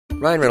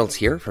Ryan Reynolds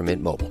here from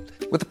Mint Mobile.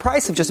 With the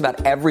price of just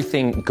about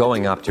everything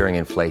going up during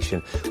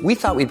inflation, we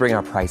thought we'd bring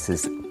our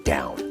prices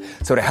down.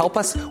 So to help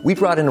us, we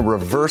brought in a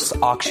reverse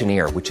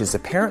auctioneer, which is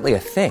apparently a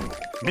thing.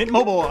 Mint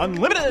Mobile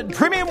Unlimited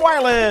Premium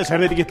Wireless. How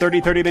to get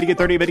 30, 30, bit to get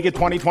 30, bit to get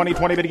 20, 20,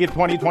 20, bit to get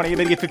 20, 20,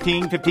 bit to get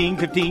 15, 15,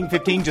 15,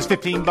 15, just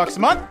 $15 a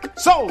month?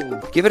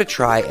 Sold! Give it a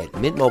try at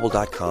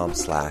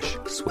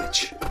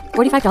mintmobile.com/switch.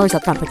 $45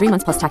 up front for 3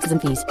 months plus taxes and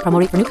fees. Promo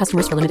rate for new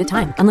customers for limited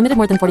time. Unlimited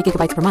more than 40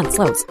 gigabytes per month.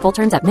 Slows full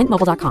terms at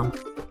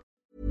mintmobile.com.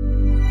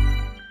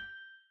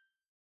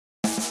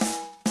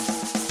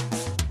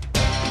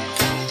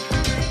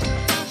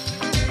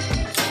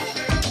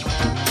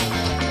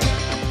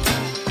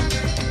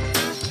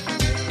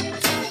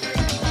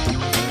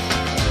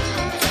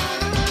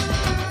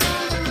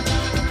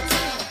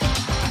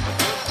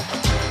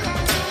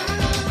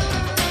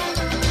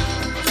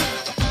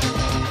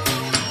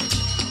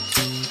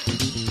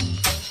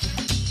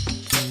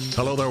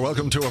 Hello there,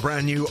 welcome to a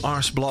brand new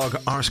Arseblog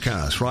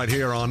Arsecast right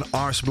here on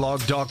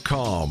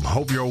arseblog.com.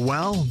 Hope you're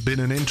well. Been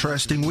an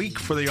interesting week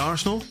for the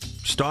Arsenal.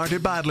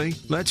 Started badly,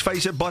 let's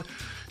face it, but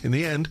in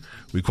the end,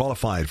 we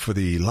qualified for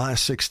the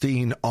last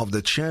 16 of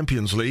the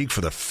Champions League for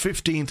the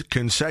 15th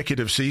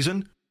consecutive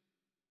season.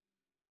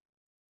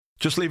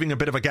 Just leaving a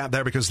bit of a gap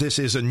there because this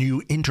is a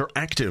new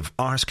interactive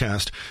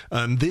Arsecast,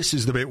 and this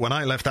is the bit when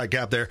I left that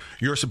gap there,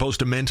 you're supposed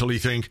to mentally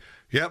think,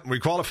 yep, we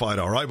qualified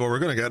all right, but we're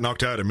going to get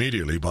knocked out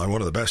immediately by one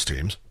of the best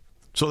teams.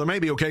 So there may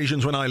be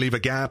occasions when I leave a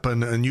gap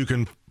and you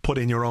can put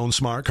in your own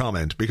smart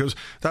comment, because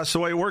that's the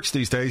way it works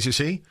these days, you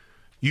see.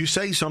 You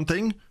say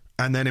something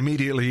and then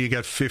immediately you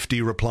get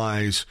 50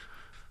 replies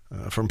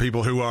from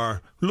people who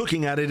are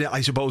looking at it, I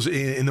suppose,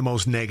 in the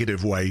most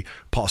negative way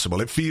possible.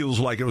 It feels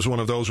like it was one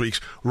of those weeks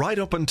right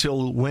up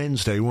until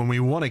Wednesday when we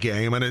won a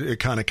game and it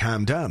kind of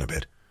calmed down a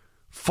bit.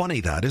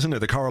 Funny that, isn't it?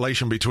 The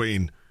correlation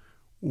between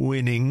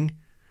winning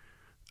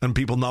and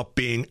people not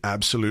being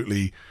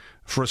absolutely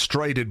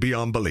frustrated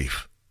beyond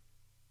belief.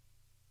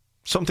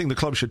 Something the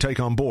club should take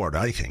on board,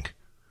 I think.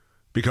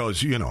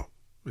 Because, you know,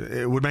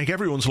 it would make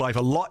everyone's life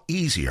a lot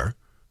easier,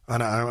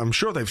 and I'm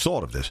sure they've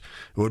thought of this.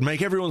 It would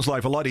make everyone's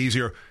life a lot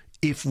easier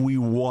if we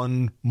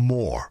won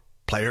more.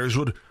 Players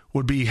would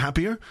be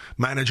happier,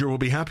 manager would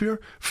be happier,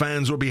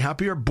 fans would be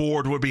happier,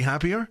 board would be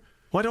happier.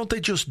 Why don't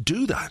they just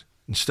do that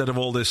instead of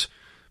all this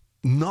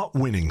not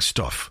winning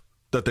stuff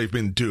that they've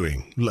been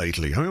doing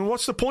lately? I mean,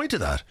 what's the point of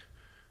that?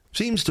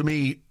 Seems to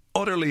me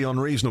utterly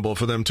unreasonable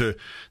for them to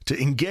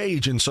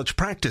engage in such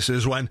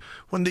practices when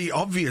the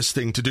obvious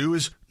thing to do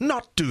is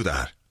not do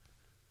that.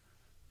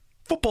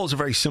 Football's a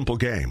very simple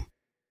game.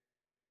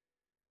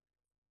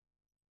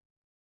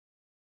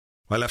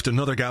 I left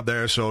another gap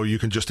there so you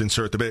can just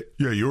insert the bit,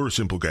 yeah, you're a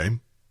simple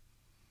game.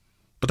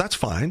 But that's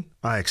fine.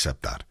 I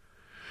accept that.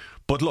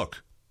 But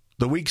look,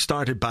 the week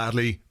started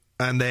badly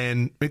and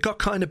then it got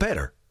kind of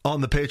better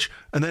on the pitch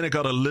and then it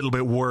got a little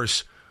bit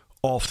worse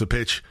off the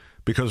pitch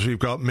because we've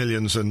got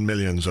millions and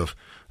millions of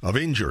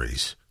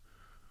injuries.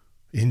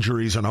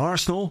 Injuries in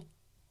Arsenal?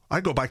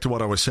 I go back to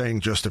what I was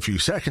saying just a few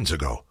seconds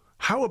ago.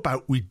 How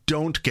about we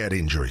don't get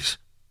injuries?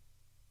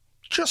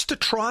 Just to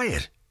try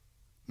it.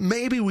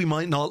 Maybe we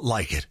might not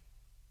like it.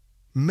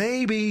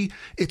 Maybe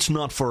it's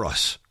not for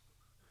us.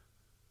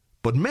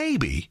 But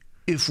maybe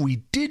if we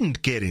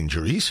didn't get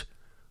injuries,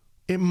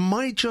 it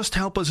might just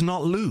help us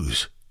not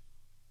lose.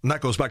 And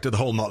that goes back to the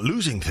whole not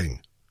losing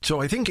thing. So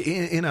I think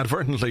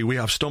inadvertently we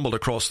have stumbled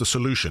across the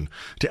solution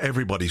to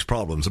everybody's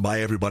problems. And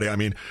by everybody, I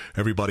mean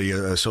everybody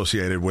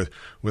associated with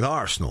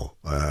Arsenal.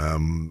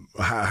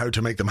 How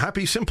to make them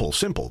happy? Simple.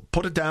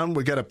 Put it down.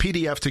 We get a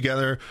PDF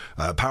together,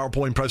 a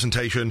PowerPoint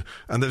presentation,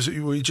 and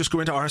we just go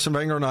into Arsene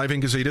Wenger and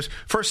Ivan Gazidis.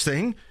 First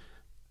thing,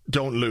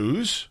 don't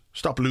lose.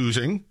 Stop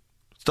losing.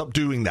 Stop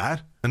doing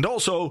that. And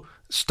also,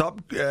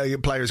 stop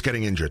players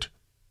getting injured.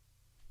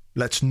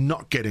 Let's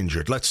not get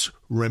injured. Let's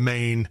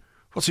remain...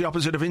 What's the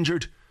opposite of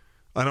injured?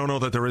 I don't know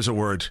that there is a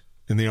word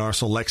in the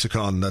Arsenal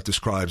lexicon that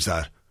describes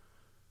that.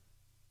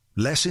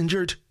 Less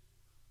injured?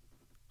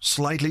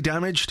 Slightly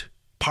damaged?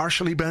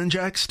 Partially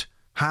banjaxed?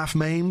 Half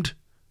maimed?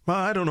 Well,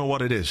 I don't know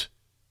what it is.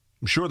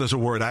 I'm sure there's a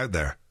word out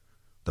there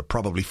that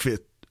probably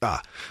fit.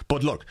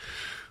 But look,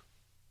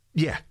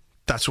 yeah,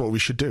 that's what we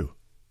should do.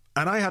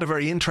 And I had a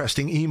very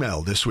interesting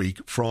email this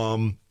week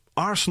from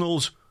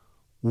Arsenal's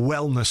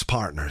wellness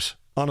partners.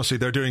 Honestly,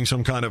 they're doing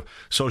some kind of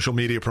social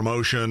media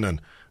promotion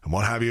and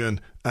what have you.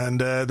 And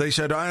they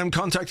said, I am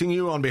contacting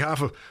you on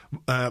behalf of...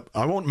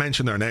 I won't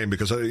mention their name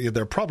because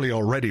they're probably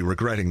already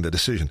regretting the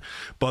decision.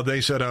 But they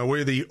said,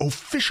 we're the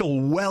official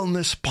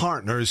wellness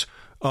partners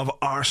of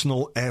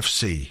Arsenal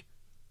FC.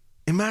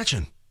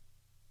 Imagine.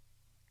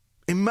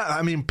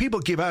 I mean,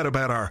 people give out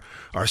about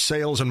our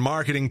sales and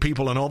marketing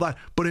people and all that.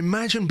 But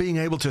imagine being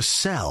able to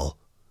sell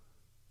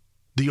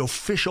the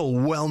official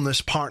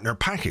wellness partner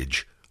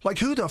package. Like,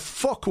 who the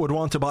fuck would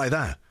want to buy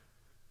that?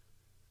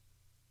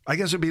 I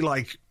guess it'd be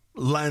like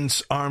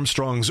Lance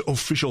Armstrong's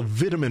official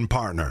vitamin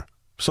partner.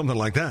 Something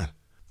like that.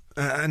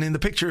 And in the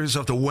pictures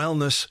of the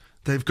wellness,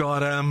 they've got,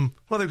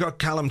 they've got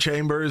Callum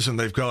Chambers and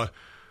they've got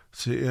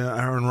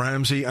Aaron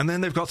Ramsey. And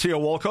then they've got Theo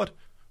Walcott.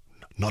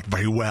 not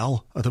very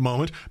well at the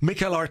moment.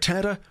 Mikel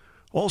Arteta,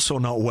 also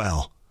not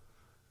well,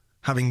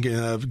 having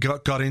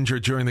got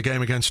injured during the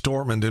game against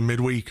Dortmund in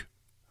midweek.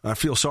 I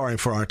feel sorry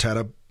for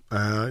Arteta.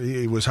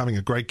 He was having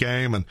a great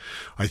game, and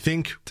I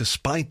think,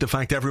 despite the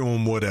fact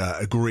everyone would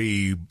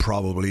agree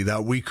probably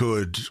that we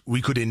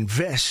could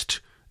invest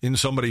in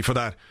somebody for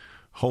that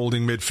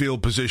holding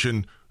midfield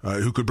position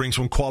who could bring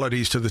some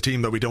qualities to the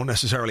team that we don't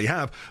necessarily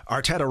have,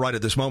 Arteta right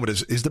at this moment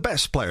is the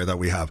best player that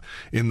we have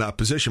in that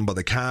position, but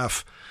the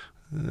calf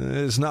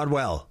is not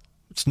well.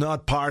 It's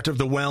not part of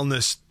the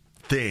wellness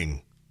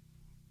thing.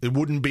 It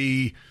wouldn't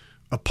be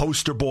a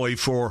poster boy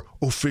for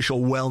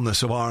official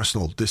wellness of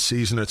Arsenal this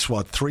season. It's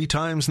 3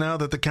 times now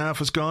that the calf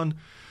has gone,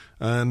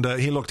 and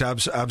he looked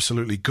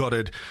absolutely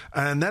gutted.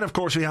 And then, of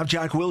course, we have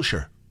Jack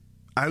Wilshere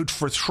out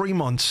for 3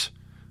 months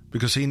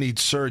because he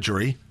needs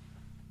surgery.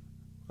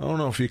 I don't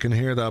know if you can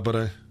hear that,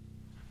 but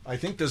I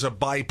think there's a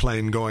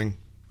biplane going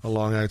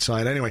along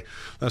outside. Anyway,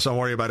 let's not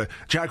worry about it.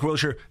 Jack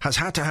Wilshere has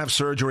had to have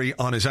surgery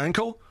on his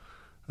ankle.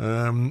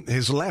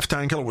 His left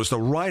ankle, it was the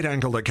right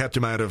ankle that kept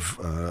him out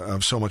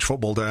of so much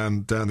football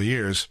down the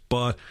years.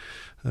 But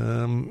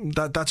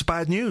that's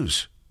bad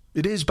news.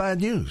 It is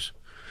bad news.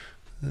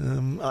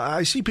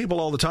 I see people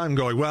all the time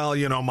going, well,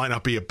 it might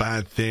not be a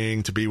bad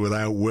thing to be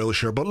without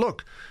Wilshere. But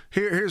look,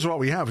 here's what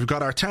we have. We've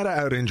got Arteta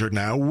out injured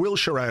now,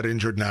 Wilshere out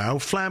injured now,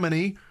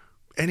 Flamini.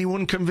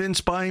 Anyone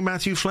convinced by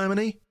Matthew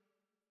Flamini?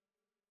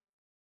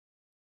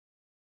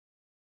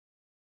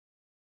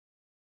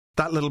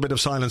 That little bit of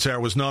silence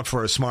there was not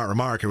for a smart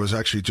remark. It was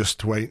actually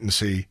just to wait and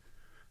see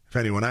if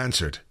anyone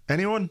answered.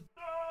 Anyone?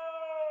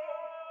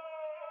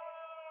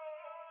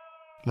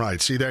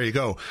 Right, see, there you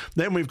go.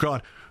 Then we've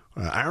got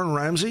Aaron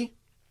Ramsey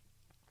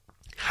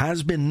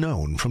has been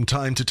known from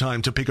time to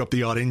time to pick up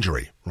the odd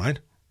injury, right?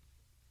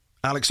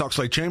 Alex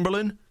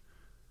Oxlade-Chamberlain,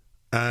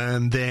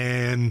 and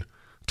then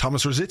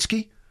Thomas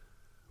Rosicky,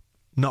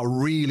 not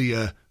really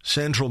a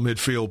central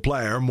midfield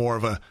player, more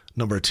of a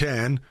number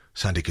 10,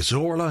 Santi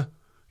Cazorla.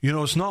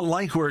 It's not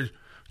like we're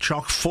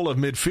chock full of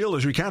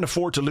midfielders. We can't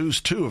afford to lose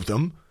 2 of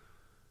them.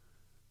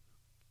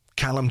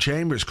 Callum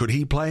Chambers, could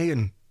he play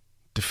in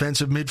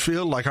defensive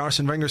midfield like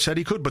Arsene Wenger said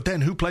he could? But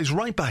then who plays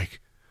right back?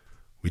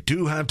 We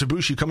do have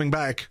Debuchy coming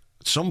back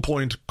at some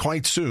point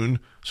quite soon,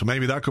 so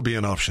maybe that could be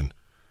an option.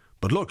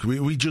 But look,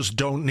 we just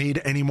don't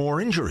need any more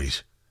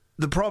injuries.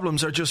 The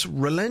problems are just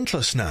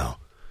relentless now.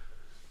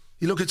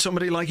 You look at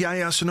somebody like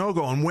Yaya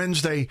Sanogo on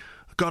Wednesday,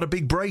 got a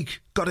big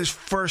break, got his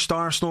first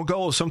Arsenal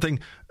goal, something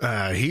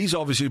he's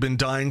obviously been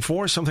dying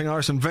for, something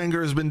Arsene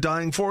Wenger has been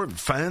dying for.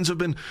 Fans have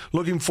been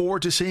looking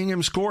forward to seeing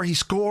him score. He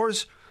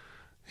scores.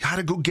 He had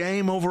a good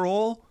game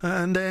overall,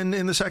 and then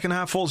in the second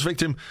half falls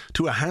victim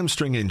to a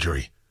hamstring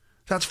injury.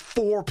 That's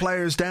 4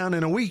 players down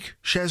in a week.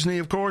 Szczesny,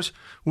 of course,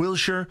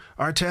 Wilshere,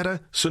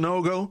 Arteta,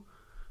 Sanogo.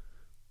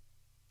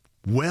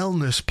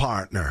 Wellness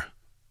partner.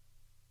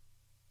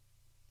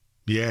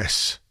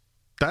 Yes.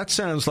 That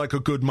sounds like a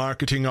good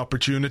marketing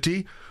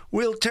opportunity.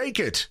 We'll take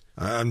it.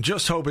 I'm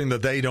just hoping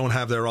that they don't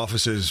have their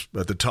offices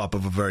at the top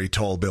of a very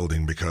tall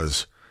building,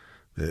 because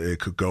it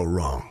could go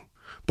wrong.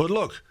 But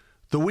look,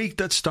 the week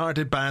that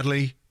started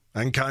badly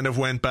and kind of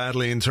went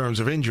badly in terms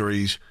of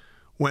injuries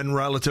went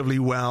relatively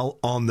well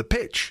on the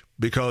pitch,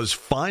 because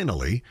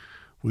finally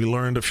we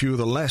learned a few of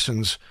the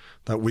lessons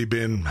that we've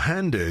been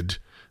handed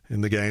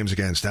in the games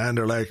against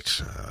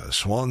Anderlecht,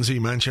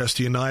 Swansea,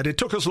 Manchester United. It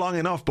took us long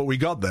enough, but we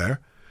got there.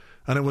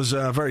 And it was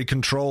a very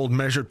controlled,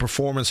 measured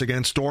performance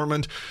against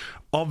Dortmund.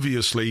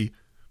 Obviously,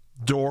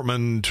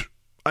 Dortmund,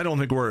 I don't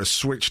think were as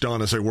switched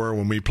on as they were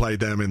when we played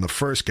them in the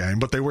first game,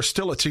 but they were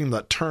still a team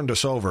that turned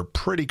us over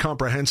pretty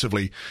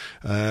comprehensively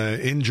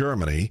in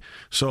Germany.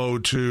 So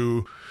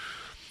to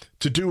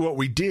do what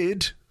we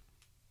did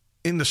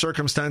in the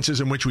circumstances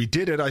in which we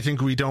did it, I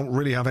think we don't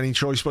really have any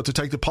choice but to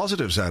take the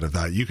positives out of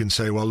that. You can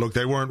say, well, look,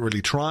 they weren't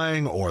really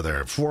trying, or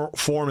their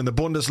form in the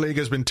Bundesliga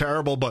has been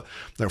terrible, but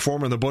their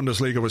form in the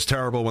Bundesliga was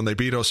terrible when they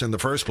beat us in the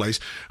first place.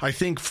 I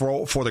think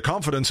for the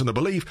confidence and the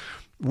belief,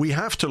 we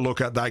have to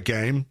look at that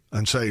game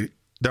and say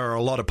there are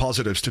a lot of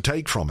positives to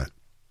take from it.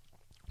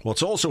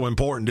 What's also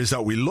important is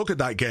that we look at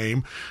that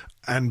game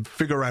and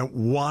figure out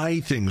why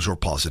things were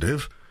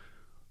positive,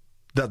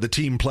 that the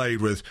team played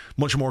with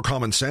much more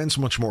common sense,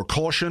 much more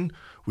caution.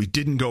 We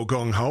didn't go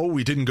gung-ho.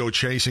 We didn't go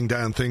chasing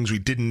down things we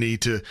didn't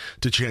need to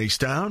chase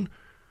down.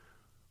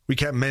 We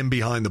kept men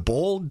behind the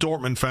ball.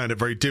 Dortmund found it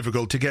very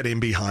difficult to get in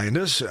behind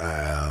us.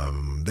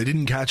 They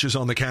didn't catch us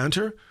on the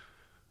counter.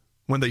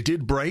 When they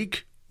did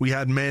break, we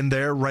had men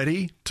there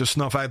ready to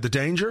snuff out the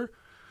danger.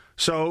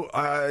 So,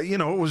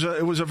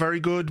 it was a very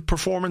good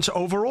performance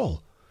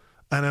overall,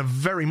 and a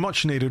very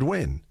much needed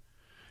win.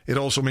 It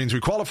also means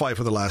we qualify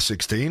for the last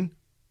 16.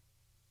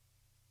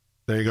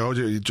 There you go.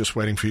 Just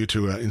waiting for you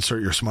to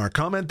insert your smart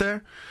comment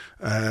there.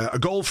 A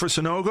goal for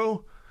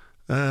Sanogo.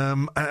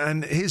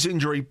 And his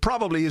injury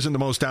probably isn't the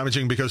most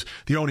damaging, because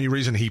the only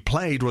reason he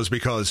played was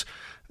because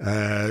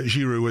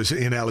Giroud was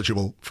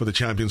ineligible for the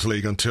Champions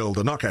League until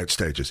the knockout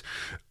stages.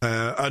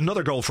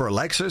 Another goal for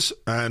Alexis.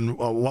 And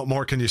what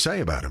more can you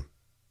say about him?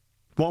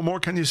 What more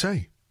can you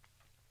say?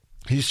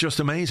 He's just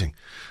amazing.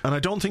 And I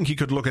don't think you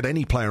could look at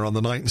any player on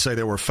the night and say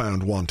they were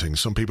found wanting.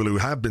 Some people who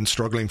have been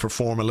struggling for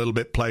form a little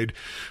bit played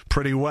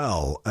pretty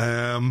well.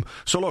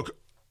 So look,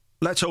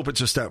 let's hope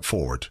it's a step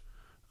forward.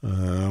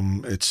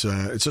 It's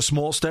a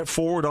small step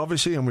forward,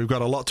 obviously, and we've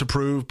got a lot to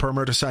prove. Per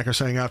Mertesacker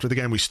saying after the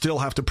game, we still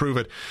have to prove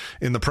it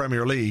in the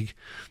Premier League,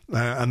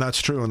 and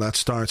that's true, and that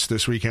starts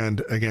this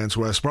weekend against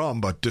West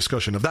Brom, but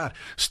discussion of that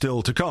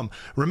still to come.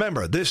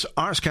 Remember, this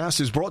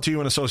Arscast is brought to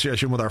you in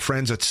association with our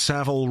friends at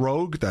Savile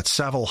Rogue. That's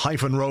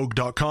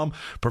savile-rogue.com,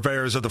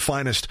 purveyors of the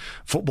finest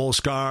football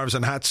scarves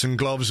and hats and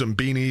gloves and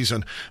beanies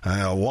and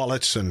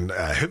wallets and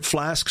hip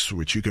flasks,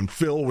 which you can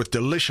fill with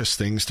delicious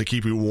things to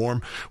keep you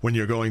warm when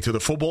you're going to the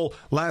football.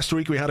 Last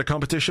week we had a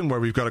competition where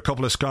we've got a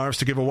couple of scarves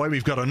to give away.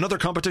 We've got another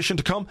competition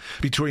to come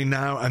between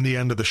now and the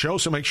end of the show,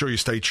 so make sure you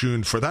stay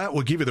tuned for that.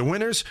 We'll give you the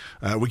winners.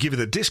 We'll give you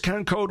the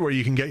discount code where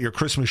you can get your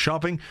Christmas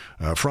shopping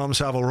from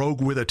Savile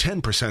Rogue with a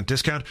 10%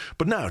 discount.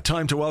 But now,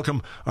 time to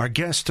welcome our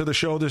guest to the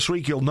show this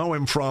week. You'll know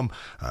him from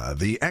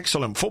the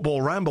excellent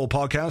Football Ramble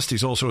podcast.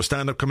 He's also a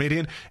stand-up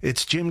comedian.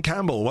 It's Jim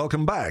Campbell.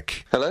 Welcome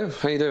back. Hello,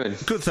 how you doing?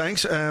 Good,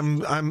 thanks.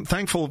 I'm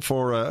thankful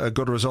for a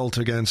good result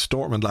against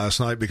Dortmund last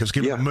night because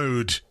given the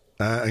mood...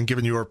 and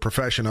given your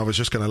profession, I was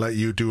just going to let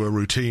you do a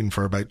routine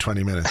for about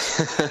 20 minutes.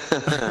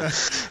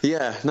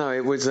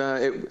 It was.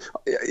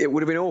 It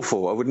would have been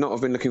awful. I would not have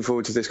been looking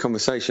forward to this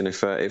conversation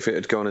if it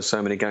had gone as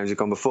so many games had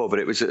gone before. But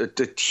it was a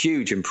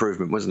huge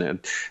improvement, wasn't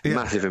it? A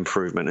massive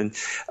improvement.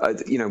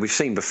 And we've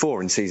seen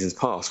before in seasons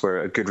past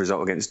where a good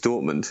result against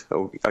Dortmund,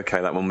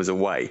 okay, that one was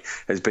away,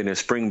 has been a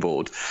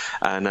springboard,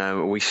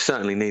 and we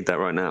certainly need that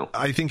right now.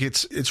 I think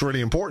it's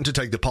really important to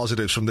take the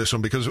positives from this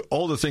one because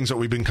all the things that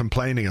we've been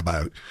complaining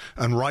about,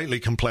 and rightly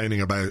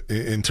complaining about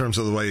in terms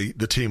of the way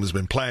the team has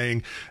been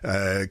playing,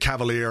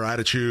 cavalier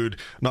attitude,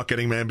 not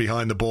getting men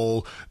behind the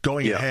ball,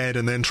 going ahead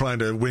and then trying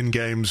to win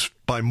games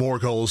by more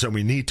goals than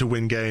we need to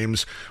win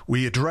games.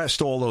 We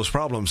addressed all those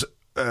problems.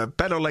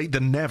 Better late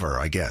than never,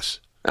 I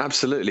guess.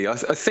 Absolutely. I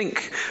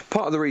think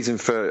part of the reason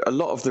for a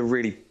lot of the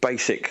really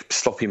basic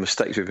sloppy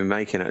mistakes we've been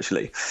making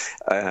actually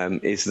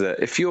is that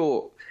if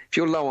you're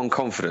low on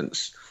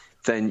confidence,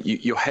 then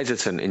you're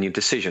hesitant in your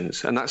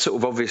decisions, and that sort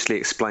of obviously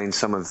explains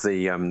some of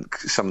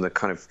the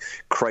kind of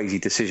crazy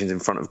decisions in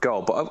front of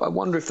goal. But I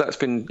wonder if that's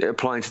been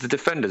applying to the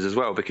defenders as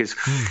well, because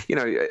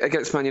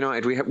against Man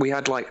United we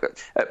had like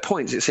at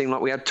points it seemed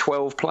like we had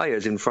 12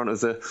 players in front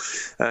of the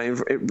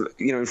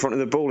in front of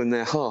the ball in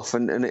their half,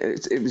 and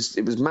it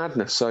was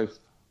madness. So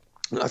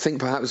I think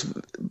perhaps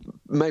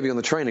maybe on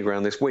the training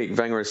ground this week,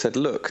 Wenger has said,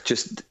 look,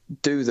 just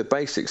do the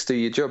basics, do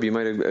your job. You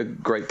made a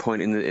great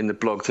point in the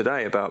blog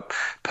today about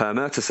Per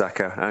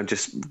Mertesacker and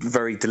just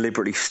very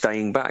deliberately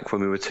staying back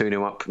when we were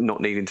 2-0 up, not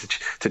needing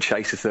to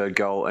chase a third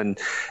goal. And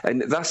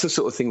that's the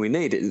sort of thing we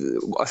need.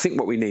 I think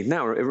what we need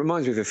now, it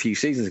reminds me of a few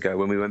seasons ago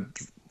when we went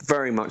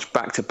very much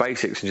back to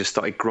basics and just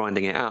started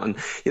grinding it out. And,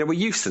 we're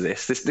used to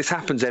this. This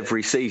happens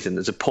every season.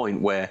 There's a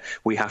point where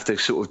we have to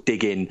sort of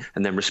dig in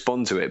and then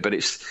respond to it. But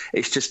it's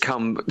just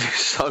come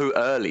so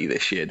early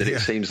this year that it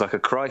seems like a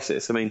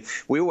crisis. I mean,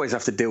 we always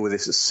have to deal with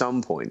this at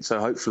some point. So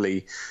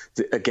hopefully,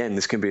 again,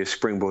 this can be a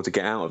springboard to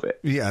get out of it.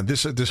 Yeah,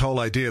 this whole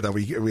idea that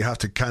we have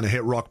to kind of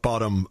hit rock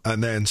bottom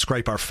and then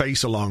scrape our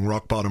face along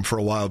rock bottom for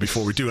a while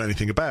before we do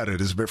anything about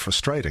it is a bit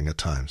frustrating at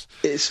times.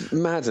 It's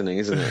maddening,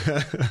 isn't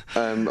it?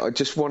 I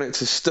just want it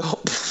to stop.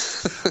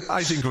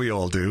 I think we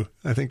all do.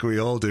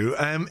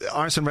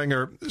 Arsene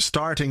Wenger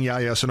starting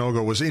Yaya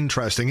Sanogo was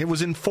interesting. It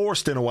was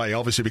enforced in a way,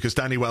 obviously, because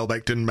Danny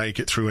Welbeck didn't make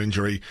it through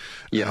injury.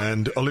 Yeah.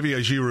 And Olivier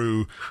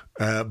Giroud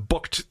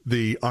bucked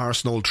the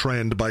Arsenal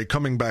trend by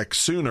coming back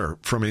sooner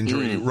from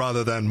injury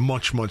rather than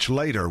much, much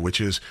later,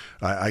 which is,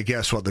 I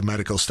guess, what the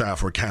medical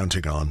staff were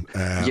counting on.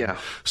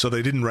 So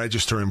they didn't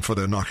register him for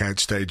the knockout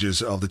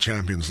stages of the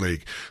Champions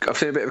League. I've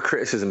seen a bit of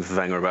criticism for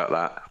Wenger about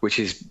that, which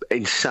is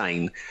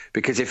insane,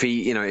 because if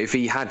he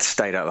had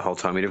stayed out the whole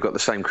time, he'd have got the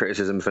same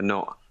criticism for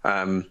not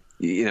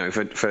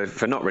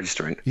for not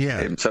registering.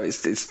 So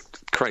it's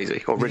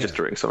crazy, or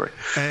registering, sorry.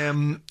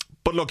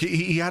 But look,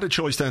 he had a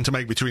choice then to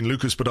make between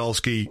Lucas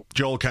Podolski,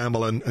 Joel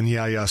Campbell and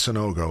Yaya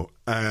Sanogo.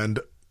 And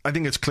I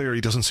think it's clear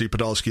he doesn't see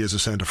Podolski as a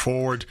centre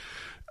forward.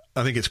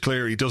 I think it's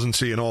clear he doesn't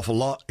see an awful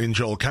lot in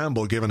Joel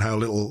Campbell, given how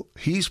little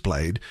he's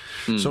played.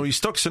 So he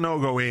stuck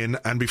Sanogo in,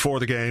 and before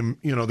the game,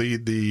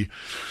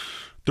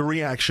 the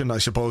reaction, I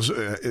suppose,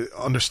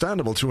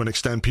 understandable to an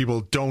extent.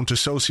 People don't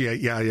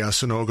associate Yaya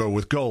Sanogo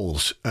with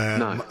goals.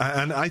 No.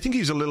 And I think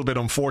he's a little bit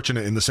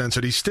unfortunate in the sense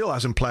that he still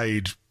hasn't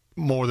played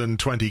more than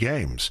 20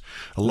 games.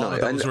 A lot of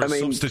those are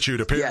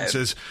substitute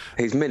appearances.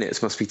 Yeah, his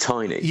minutes must be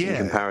tiny in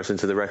comparison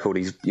to the record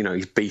he's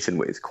beaten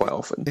with quite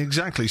often.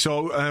 Exactly.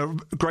 So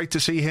great to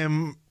see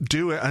him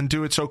do it, and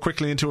do it so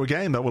quickly into a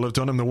game that will have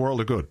done him the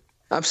world of good.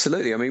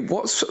 Absolutely. I mean,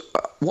 what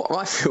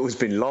I feel has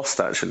been lost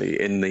actually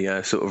in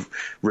the sort of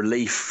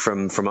relief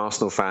from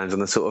Arsenal fans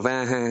and the sort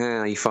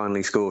of he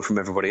finally scored from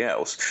everybody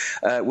else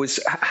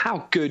was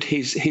how good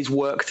his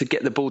work to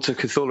get the ball to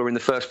Cazorla in the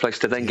first place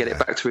to then get it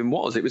back to him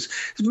was. It was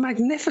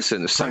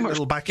magnificent. So much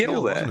little back skill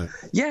heel, there. wasn't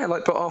it? Yeah,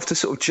 but after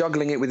sort of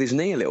juggling it with his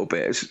knee a little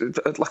bit,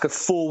 it was like a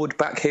forward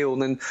back heel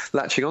and then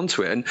latching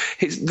onto it. And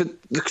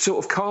the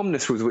sort of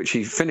calmness with which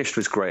he finished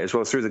was great as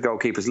well through the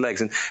goalkeeper's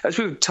legs. And as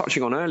we were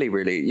touching on early,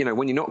 really,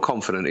 when you're not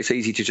confident, it's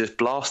easy to just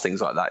blast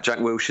things like that. Jack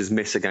Wilshere's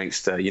miss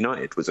against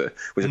United was a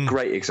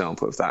great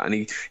example of that, and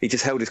he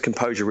just held his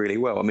composure really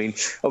well. I mean,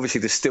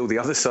 obviously there's still the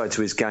other side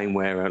to his game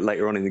where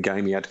later on in the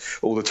game he had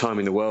all the time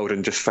in the world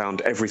and just found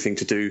everything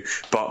to do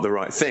but the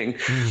right thing.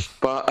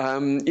 But I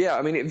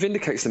mean, it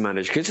vindicates the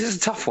manager because it's a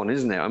tough one,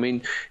 isn't it? I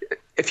mean,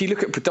 if you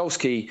look at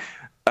Podolski,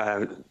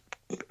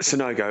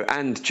 Sanogo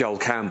and Joel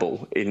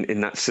Campbell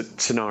in that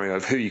scenario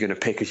of who you're going to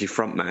pick as your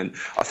front man,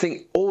 I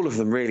think all of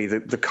them really,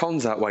 the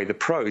cons outweigh the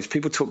pros.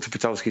 People talked to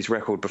Podolski's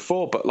record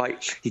before, but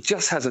he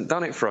just hasn't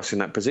done it for us in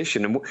that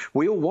position, and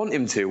we all want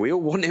him to. We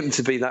all want him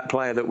to be that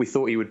player that we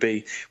thought he would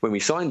be when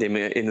we signed him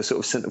in the sort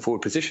of centre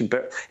forward position,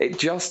 but it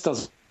just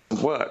doesn't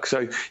work.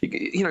 So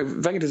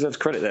Wenger deserves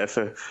credit there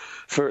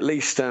for at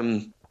least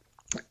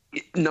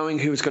knowing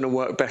who was going to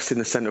work best in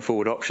the centre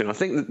forward option. I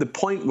think that the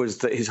point was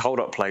that his hold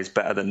up play is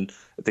better than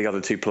the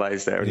other two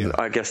players there, and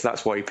I guess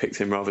that's why he picked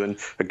him rather than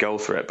a goal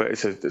threat. But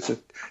it's a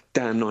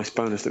damn nice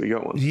bonus that we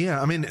got one.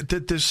 Yeah, I mean,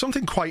 there's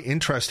something quite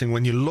interesting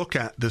when you look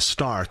at the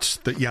starts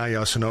that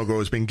Yaya Sanogo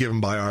has been given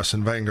by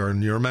Arsene Wenger,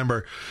 and you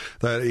remember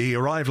that he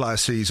arrived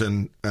last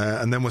season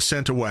and then was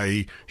sent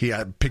away. He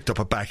had picked up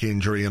a back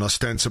injury, and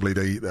ostensibly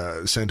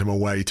they sent him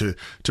away to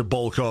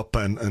bulk up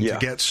and to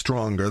get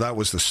stronger. That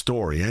was the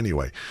story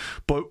anyway.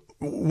 But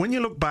when you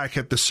look back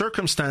at the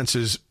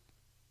circumstances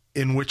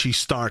in which he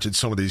started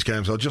some of these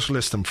games, I'll just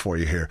list them for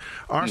you here.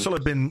 Arsenal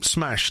had been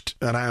smashed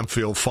at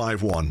Anfield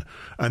 5-1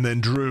 and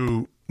then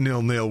drew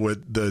 0-0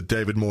 with the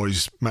David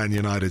Moyes Man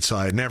United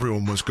side, and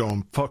everyone was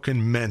going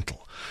fucking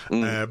mental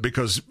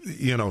because,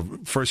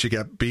 first you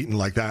get beaten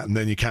like that and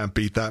then you can't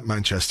beat that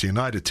Manchester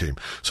United team.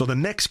 So the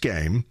next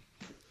game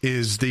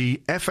is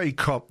the FA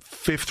Cup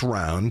 5th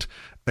round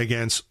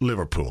against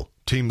Liverpool,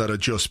 team that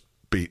had just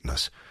beaten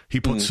us. He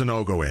put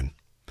Sanogo in.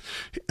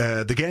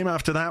 The game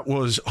after that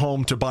was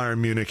home to Bayern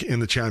Munich in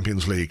the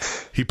Champions League.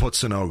 He put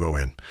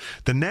Sanogo in.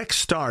 The next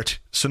start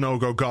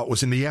Sanogo got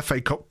was in the FA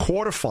Cup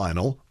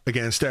quarter-final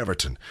against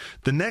Everton.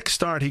 The next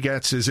start he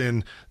gets is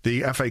in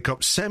the FA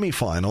Cup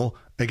semi-final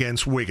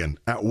against Wigan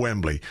at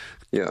Wembley.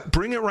 Yeah.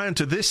 Bring it round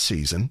to this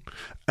season,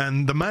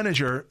 and the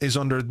manager is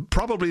under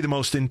probably the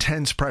most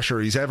intense pressure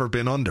he's ever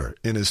been under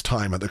in his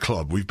time at the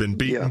club. We've been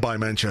beaten by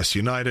Manchester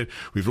United.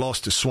 We've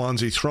lost to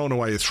Swansea, thrown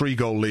away a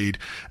 3-goal lead,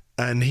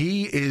 and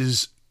he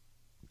is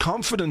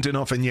confident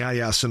enough in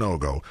Yaya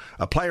Sanogo,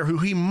 a player who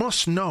he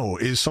must know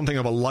is something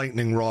of a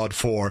lightning rod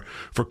for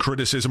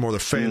criticism or the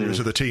failures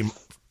of the team.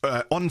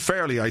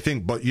 Unfairly, I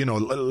think, but,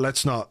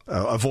 let's not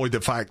avoid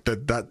the fact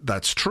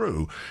that's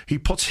true. He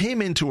puts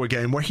him into a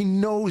game where he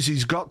knows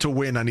he's got to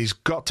win and he's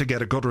got to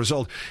get a good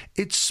result.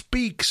 It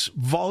speaks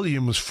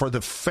volumes for the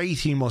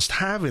faith he must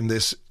have in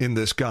this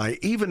guy,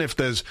 even if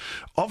there's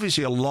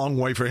obviously a long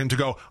way for him to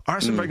go.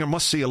 Arsene Wenger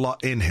must see a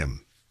lot in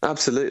him.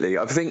 Absolutely.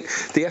 I think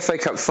the FA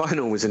Cup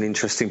final was an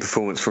interesting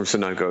performance from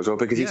Sanogo as well,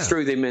 because he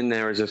threw them in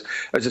there as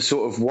a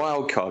sort of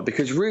wild card,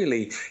 because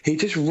really he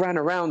just ran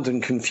around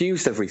and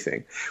confused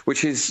everything,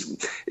 which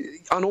is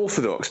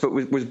unorthodox but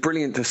was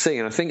brilliant to see.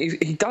 And I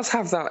think he does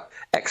have that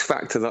X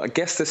factor that I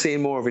guess they're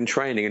seeing more of in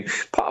training. And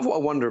part of what I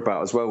wonder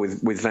about as well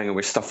with Wenger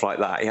with stuff like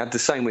that, he had the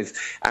same with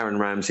Aaron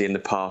Ramsey in the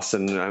past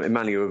and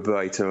Emmanuel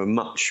Aubameyang to a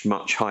much,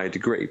 much higher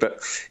degree. But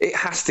it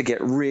has to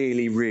get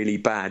really, really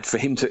bad for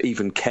him to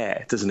even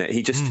care, doesn't it?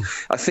 He just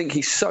I think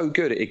he's so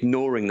good at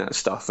ignoring that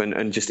stuff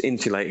and just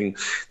insulating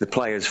the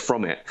players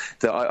from it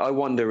that I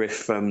wonder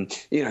if,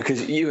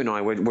 because you and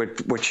I,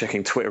 we're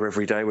checking Twitter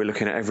every day. We're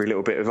looking at every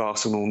little bit of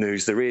Arsenal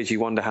news there is. You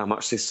wonder how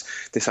much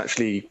this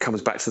actually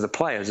comes back to the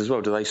players as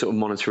well. Do they sort of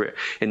monitor it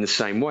in the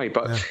same way?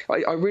 But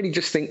I really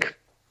just think,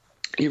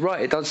 you're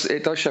right, it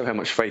does show how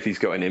much faith he's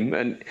got in him,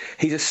 and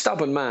he's a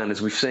stubborn man,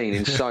 as we've seen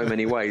in so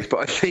many ways.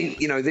 But I think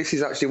this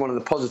is actually one of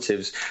the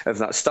positives of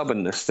that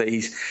stubbornness, that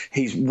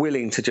he's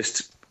willing to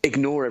just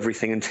ignore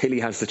everything until he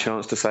has the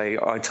chance to say,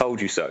 I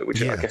told you so,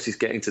 which I guess he's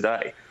getting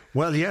today.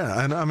 Well,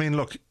 yeah, and I mean,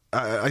 look,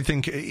 I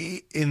think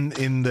in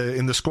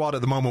the squad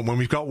at the moment, when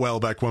we've got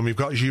Welbeck, when we've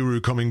got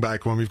Giroud coming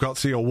back, when we've got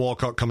Theo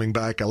Walcott coming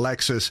back,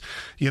 Alexis,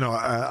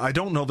 I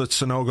don't know that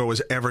Sanogo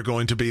is ever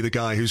going to be the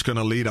guy who's going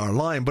to lead our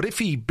line, but if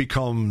he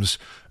becomes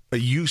a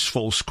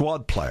useful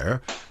squad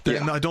player,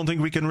 then I don't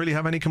think we can really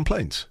have any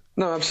complaints.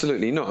 No,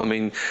 absolutely not. I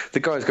mean, the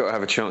guy's got to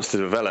have a chance to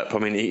develop. I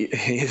mean, he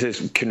is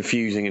a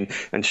confusing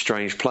and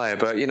strange player,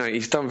 but,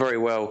 he's done very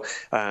well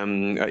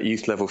at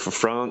youth level for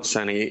France,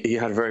 and he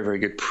had a very, very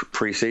good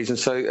pre-season.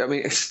 So, I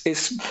mean,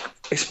 it's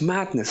it's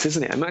madness,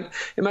 isn't it?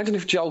 Imagine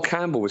if Joel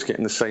Campbell was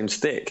getting the same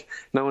stick.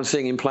 No one's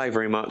seeing him play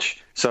very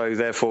much, so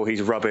therefore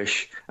he's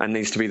rubbish and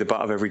needs to be the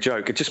butt of every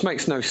joke. It just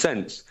makes no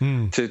sense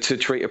to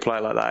treat a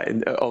player like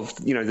that of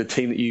the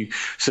team that you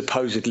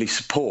supposedly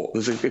support.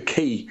 There's a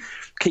key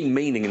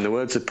meaning in the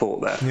word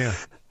support there. Yeah.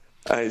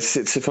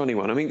 It's a funny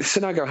one. I mean,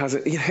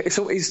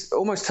 Sonego he's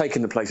almost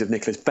taken the place of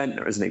Nicholas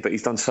Bentner, isn't he? But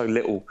he's done so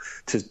little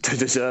to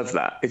deserve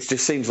that. It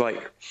just seems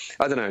like,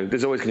 I don't know,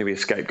 there's always going to be a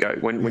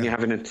scapegoat. When you're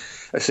having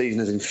a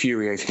season as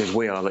infuriating as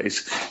we are, that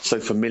is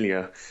so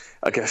familiar,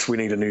 I guess we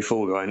need a new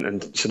fall guy,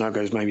 and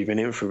Sonogo's maybe been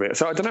in for a bit.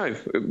 So I don't know.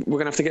 We're going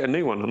to have to get a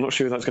new one. I'm not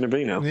sure who that's going to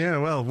be now. Yeah,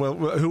 well,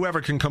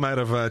 whoever can come out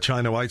of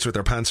China Whites with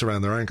their pants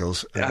around their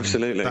ankles.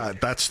 Absolutely.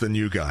 That's the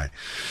new guy.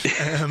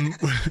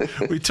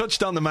 We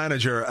touched on the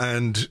manager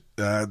and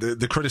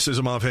the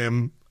criticism of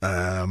him.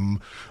 A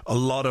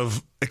lot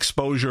of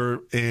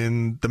exposure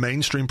in the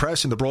mainstream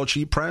press, in the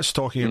broadsheet press,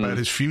 talking about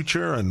his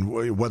future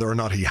and whether or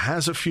not he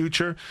has a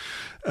future.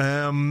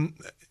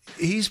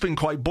 He's been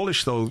quite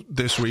bullish, though,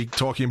 this week,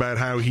 talking about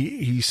how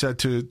he said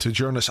to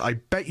journalists, I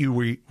bet you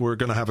we're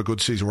going to have a good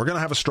season. We're going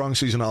to have a strong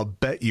season. I'll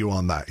bet you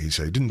on that, he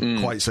said. He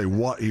didn't quite say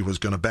what he was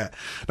going to bet.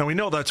 Now, we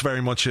know that's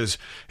very much his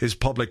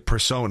public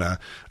persona.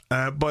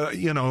 But,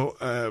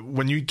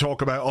 when you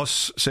talk about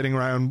us sitting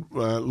around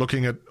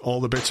looking at all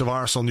the bits of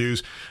Arsenal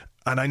news,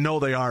 and I know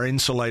they are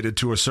insulated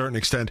to a certain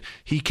extent,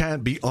 he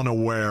can't be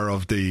unaware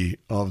of the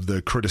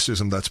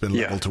criticism that's been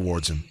leveled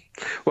towards him.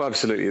 Well,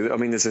 absolutely. I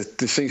mean, there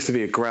seems to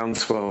be a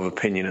groundswell of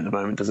opinion at the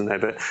moment, doesn't there?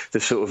 But the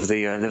sort of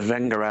the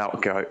Wenger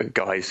out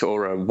guys,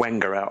 or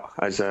Wenger out,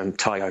 as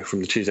Tayo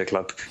from the Tuesday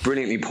Club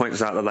brilliantly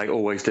points out that they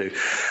always do,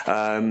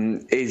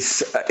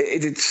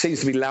 it seems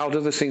to be louder.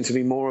 There seems to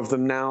be more of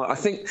them now. I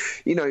think,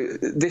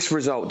 this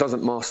result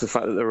doesn't mask the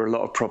fact that there are a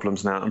lot of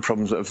problems now, and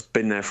problems that have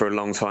been there for a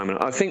long time. And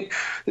I think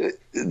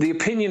the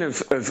opinion of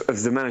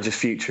the manager's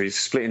future is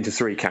split into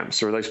three camps.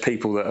 There are those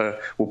people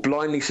that will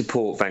blindly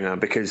support Wenger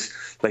because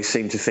they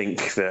seem to think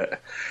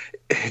that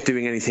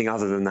doing anything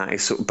other than that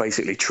is sort of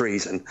basically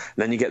treason. And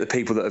then you get the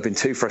people that have been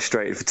too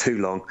frustrated for too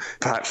long,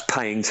 perhaps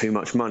paying too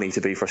much money to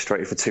be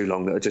frustrated for too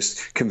long, that are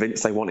just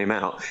convinced they want him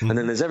out. And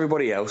then there's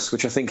everybody else,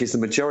 which I think is the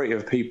majority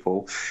of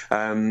people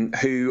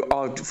who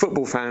are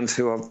football fans,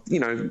 who are,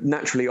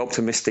 naturally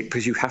optimistic,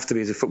 because you have to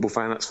be as a football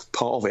fan, that's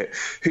part of it,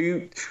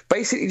 who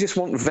basically just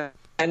want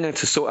Wenger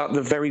to sort out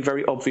the very,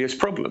 very obvious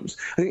problems.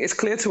 I think it's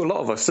clear to a lot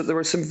of us that there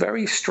are some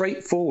very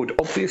straightforward,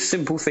 obvious,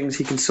 simple things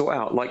he can sort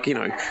out, like,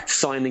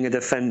 signing a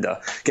defender,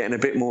 getting a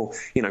bit more,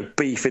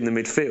 beef in the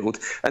midfield.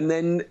 And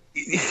then,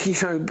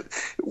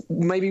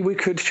 maybe we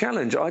could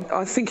challenge.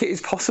 I think it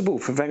is possible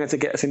for Wenger to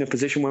get us in a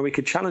position where we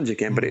could challenge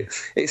again. But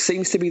it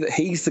seems to be that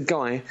he's the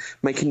guy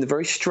making the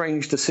very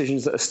strange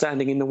decisions that are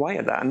standing in the way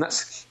of that. And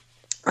that's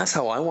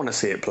how I want to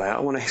see it play out.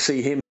 I want to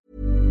see him.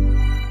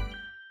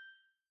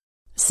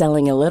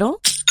 Selling a little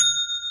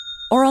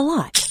or a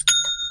lot?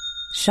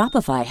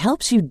 Shopify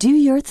helps you do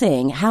your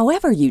thing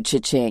however you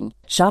cha-ching.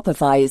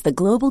 Shopify is the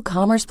global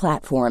commerce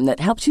platform that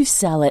helps you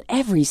sell at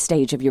every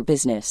stage of your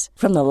business.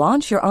 From the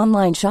launch your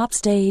online shop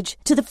stage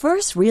to the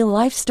first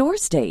real-life store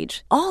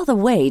stage, all the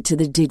way to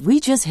the did we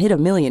just hit a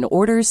million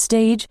orders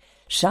stage.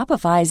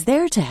 Shopify is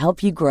there to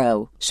help you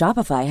grow.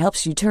 Shopify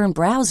helps you turn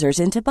browsers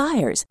into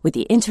buyers with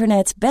the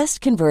internet's best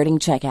converting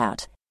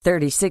checkout.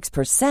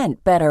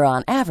 36% better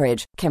on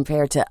average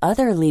compared to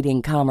other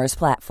leading commerce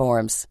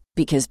platforms.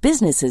 Because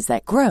businesses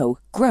that grow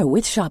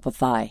with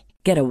Shopify.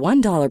 Get a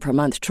 $1 per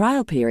month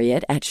trial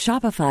period at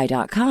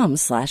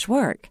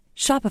shopify.com/work.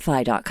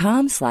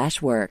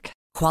 Shopify.com/work.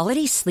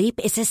 Quality sleep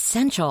is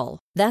essential.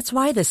 That's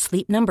why the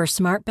Sleep Number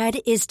Smart Bed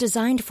is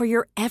designed for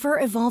your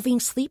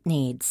ever-evolving sleep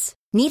needs.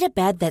 Need a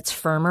bed that's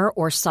firmer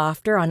or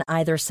softer on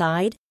either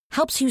side?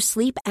 Helps you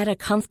sleep at a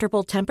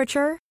comfortable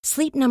temperature?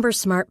 Sleep Number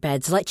Smart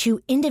Beds let you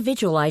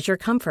individualize your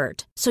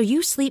comfort, so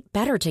you sleep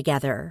better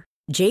together.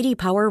 J.D.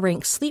 Power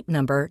ranks Sleep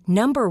Number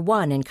number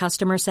 1 in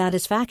customer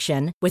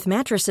satisfaction with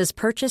mattresses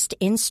purchased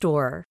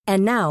in-store.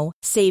 And now,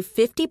 save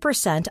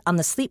 50% on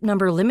the Sleep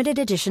Number Limited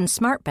Edition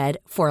Smart Bed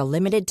for a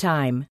limited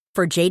time.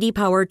 For J.D.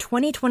 Power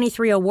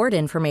 2023 award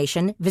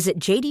information, visit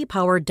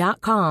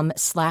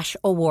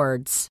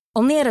jdpower.com/awards.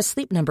 Only at a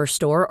Sleep Number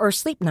store or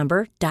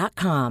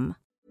sleepnumber.com.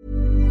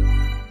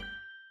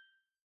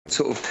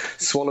 Sort of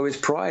swallow his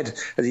pride,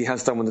 as he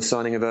has done with the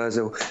signing of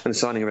Ozil and the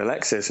signing of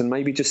Alexis, and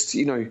maybe just,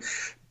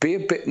 be a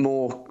bit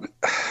more,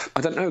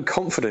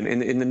 confident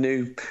in the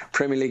new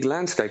Premier League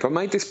landscape. I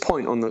made this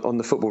point on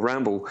the Football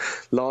Ramble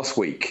last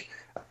week,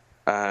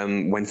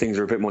 when things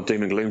were a bit more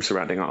doom and gloom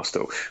surrounding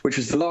Arsenal, which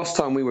was the last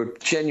time we were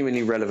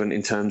genuinely relevant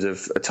in terms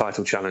of a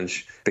title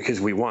challenge because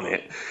we won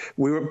it.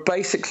 We were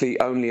basically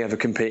only ever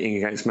competing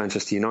against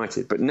Manchester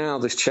United, but now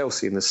there's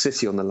Chelsea and the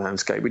City on the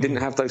landscape. We didn't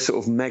have those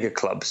sort of mega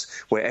clubs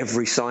where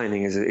every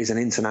signing is an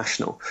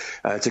international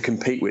to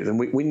compete with, and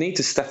we need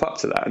to step up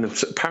to that. And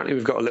apparently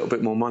we've got a little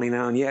bit more money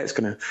now, and it's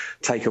going to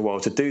take a while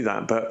to do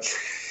that, but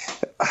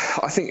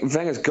I think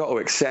Wenger's got to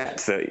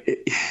accept that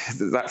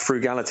that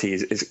frugality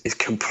is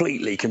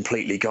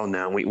completely gone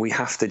now. We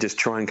have to just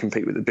try and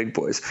compete with the big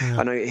boys. Yeah.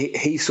 I know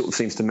he sort of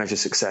seems to measure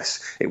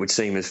success, it would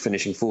seem, as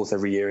finishing fourth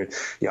every year, and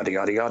yada,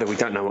 yada, yada. We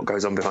don't know what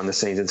goes on behind the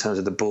scenes in terms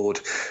of the board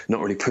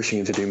not really pushing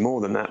him to do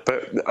more than that.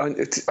 But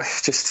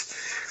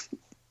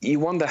you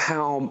wonder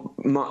how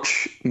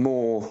much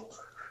more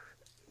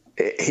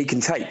he can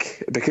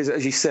take, because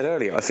as you said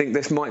earlier, I think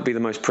this might be the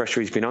most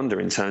pressure he's been under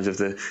in terms of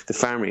the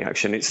fan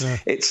reaction.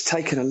 It's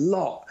taken a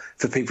lot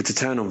for people to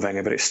turn on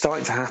Wenger, but it's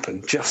starting to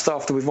happen just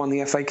after we've won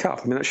the FA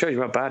Cup. I mean, that shows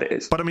you how bad it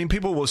is. But I mean,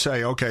 people will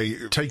say, okay,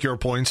 take your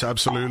points,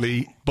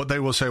 absolutely, but they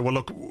will say, well,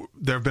 look,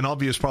 there have been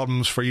obvious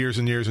problems for years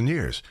and years and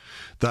years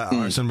that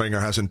Arsene Wenger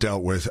hasn't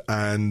dealt with,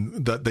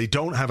 and that they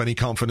don't have any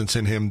confidence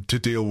in him to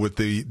deal with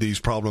these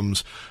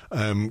problems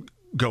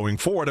going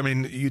forward. I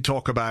mean, you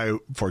talk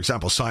about, for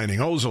example, signing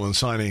Ozil and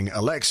signing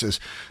Alexis,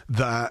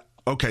 that's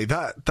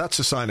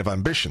a sign of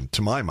ambition,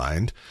 to my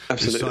mind.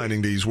 Absolutely.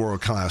 Signing these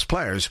world-class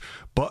players.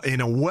 But in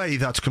a way,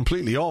 that's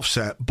completely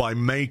offset by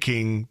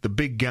making the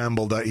big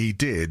gamble that he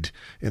did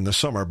in the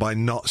summer by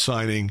not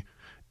signing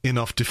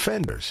enough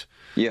defenders.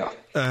 Yeah.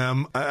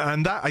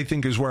 And that, I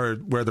think, is where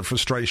the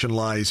frustration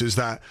lies, is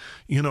that,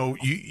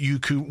 you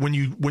could, when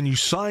you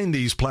sign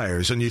these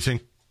players and you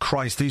think,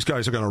 Christ, these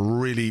guys are going to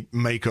really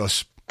make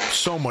us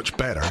so much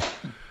better,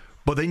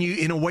 but then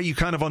in a way you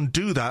kind of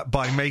undo that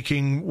by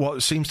making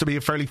what seems to be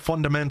a fairly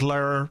fundamental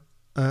error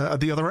at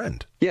the other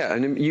end. Yeah,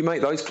 and you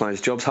make those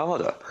players' jobs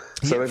harder.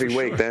 So every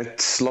week they're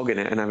slogging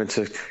it and having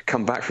to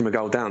come back from a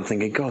goal down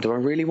thinking, God, do I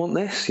really want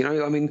this?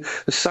 I mean,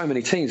 there's so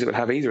many teams that would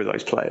have either of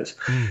those players,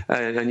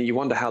 and you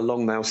wonder how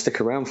long they'll stick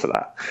around for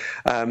that.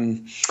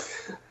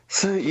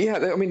 So,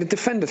 yeah, I mean, the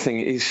defender thing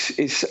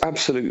is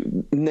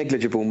absolute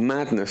negligible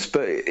madness,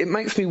 but it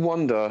makes me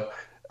wonder,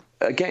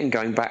 again,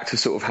 going back to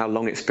sort of how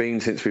long it's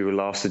been since we were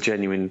last a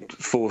genuine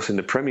force in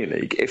the Premier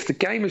League, if the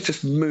game has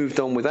just moved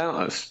on without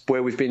us,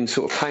 where we've been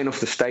sort of paying off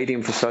the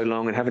stadium for so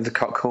long and having to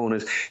cut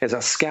corners, is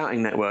our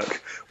scouting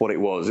network what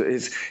it was?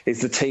 Is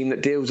the team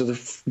that deals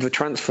with the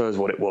transfers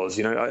what it was?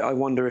 I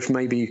wonder if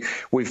maybe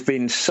we've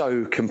been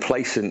so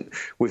complacent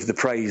with the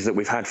praise that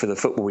we've had for the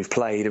football we've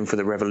played and for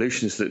the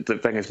revolutions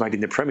that Wenger's made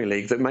in the Premier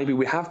League, that maybe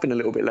we have been a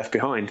little bit left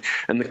behind,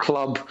 and the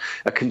club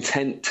are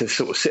content to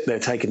sort of sit there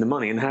taking the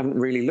money and haven't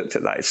really looked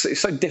at that. It's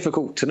so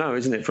difficult to know,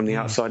 isn't it, from the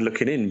outside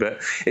looking in? But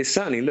it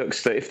certainly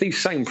looks that if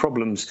these same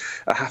problems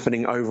are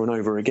happening over and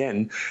over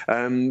again,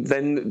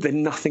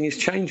 then nothing is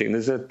changing.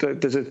 There's a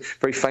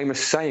very famous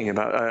saying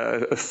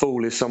about a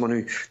fool is someone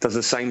who does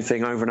the same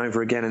thing over and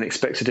over again and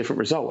expects a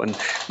different result. And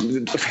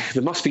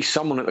there must be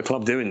someone at the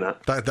club doing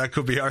that. That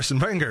could be Arsene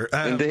Wenger.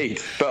 Indeed.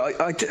 But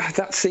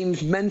that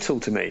seems mental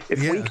to me.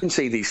 If we can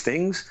see these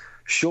things,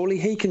 surely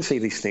he can see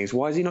these things.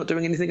 Why is he not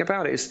doing anything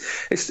about it?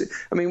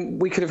 I mean,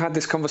 we could have had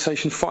this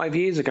conversation 5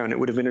 years ago and it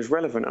would have been as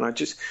relevant. And I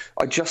just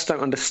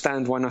don't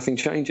understand why nothing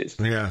changes.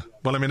 Yeah.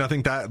 Well, I mean, I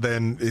think that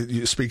then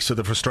it speaks to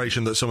the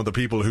frustration that some of the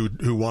people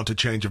who want a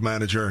change of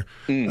manager,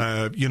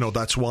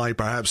 that's why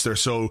perhaps they're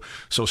so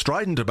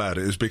strident about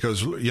it, is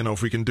because,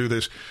 if we can do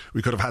this,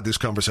 we could have had this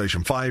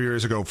conversation 5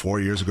 years ago, 4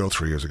 years ago,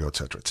 3 years ago, et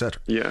cetera, et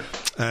cetera. Yeah.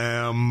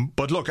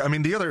 But look, I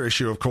mean, the other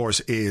issue, of course,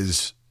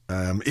 is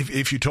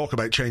if you talk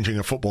about changing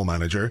a football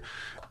manager,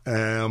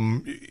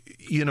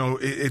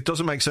 it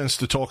doesn't make sense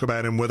to talk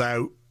about him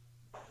without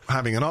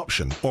having an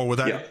option, or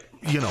without,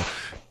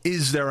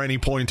 is there any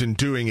point in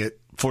doing it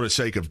for the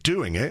sake of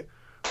doing it?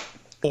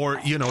 Or,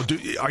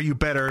 are you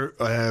better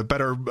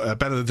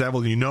the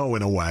devil you know,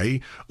 in a way,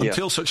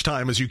 until such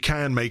time as you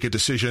can make a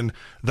decision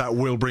that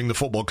will bring the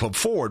football club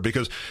forward?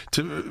 Because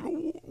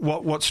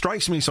what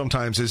strikes me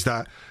sometimes is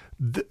that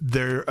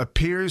there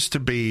appears to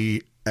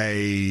be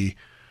a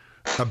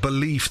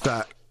belief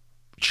that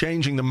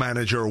changing the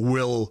manager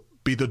will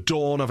be the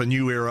dawn of a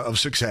new era of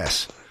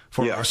success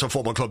for Arsenal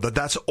Football Club,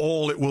 that's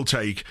all it will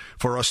take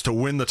for us to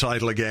win the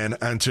title again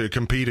and to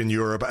compete in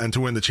Europe and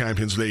to win the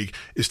Champions League,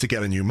 is to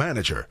get a new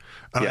manager.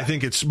 And I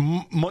think it's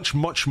much,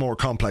 much more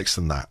complex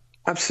than that.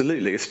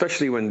 Absolutely,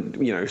 especially when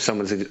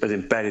someone's as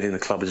embedded in the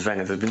club as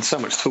Wenger. There's been so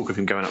much talk of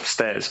him going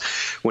upstairs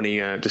when he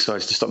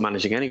decides to stop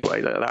managing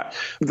anyway.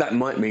 That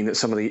might mean that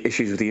some of the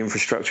issues with the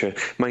infrastructure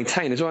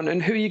maintain as well.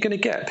 And who are you going to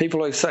get? People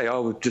always say,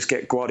 we'll just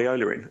get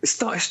Guardiola in.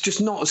 It's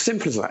just not as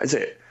simple as that, is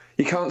it?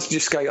 You can't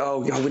just go,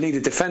 we need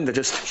a defender,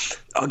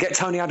 I'll get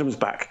Tony Adams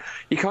back.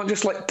 You can't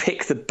just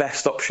pick the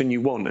best option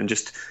you want and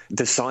just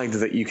decide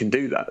that you can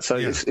do that. So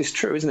it's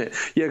true, isn't it?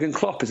 Jurgen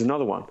Klopp is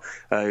another one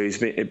who's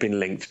been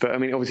linked. But I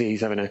mean, obviously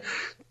he's having a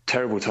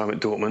terrible time at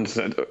Dortmund.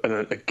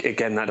 And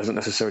again, that doesn't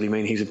necessarily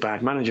mean he's a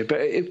bad manager, but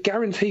it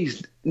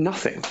guarantees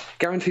nothing.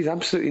 Guarantees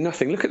absolutely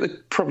nothing. Look at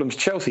the problems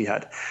Chelsea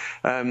had.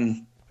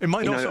 It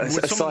might also,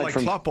 with someone like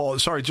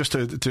Klopp, sorry, just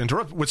to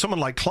interrupt, with someone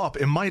like Klopp,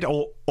 it might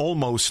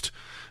almost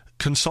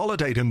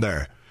consolidate him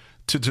there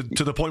to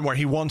the point where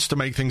he wants to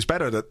make things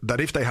better,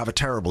 that if they have a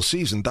terrible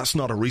season, that's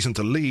not a reason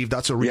to leave,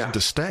 that's a reason to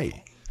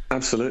stay.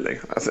 Absolutely.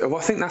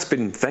 I think that's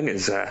been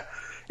Wenger's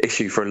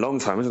issue for a long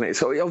time, isn't it?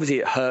 So obviously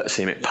it hurts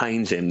him, it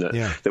pains him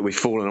that we've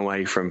fallen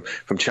away from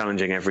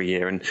challenging every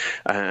year. And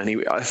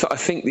I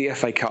think the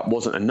FA Cup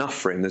wasn't enough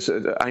for him.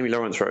 Amy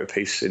Lawrence wrote a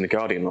piece in The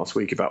Guardian last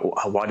week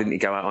about why didn't he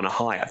go out on a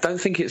high. I don't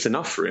think it's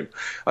enough for him.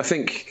 I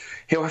think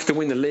he'll have to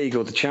win the league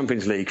or the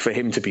Champions League for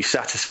him to be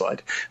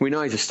satisfied. We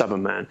know he's a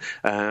stubborn man,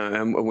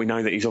 and we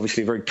know that he's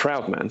obviously a very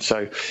proud man.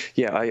 So,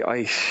 yeah,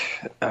 I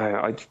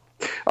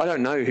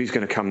don't know who's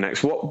going to come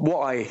next.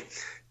 What I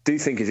do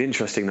think is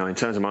interesting, though, in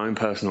terms of my own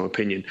personal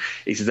opinion,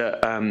 is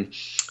that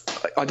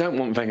I don't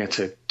want Wenger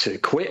to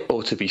quit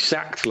or to be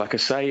sacked. Like I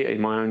say,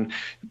 in my own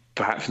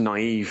perhaps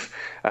naive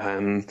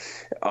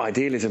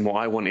idealism, what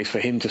I want is for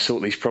him to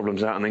sort these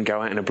problems out and then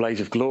go out in a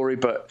blaze of glory.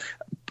 But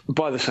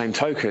by the same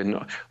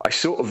token,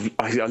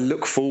 I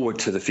look forward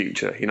to the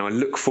future. I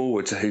look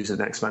forward to who's the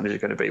next manager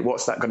going to be.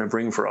 What's that going to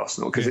bring for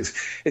Arsenal? Because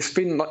it's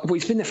been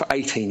he's been there for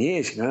 18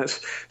 years.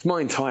 It's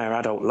my entire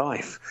adult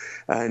life,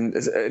 and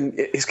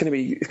it's going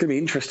to be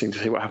interesting to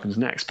see what happens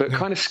next. But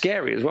kind of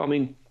scary as well. I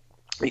mean,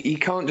 you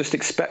can't just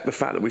expect the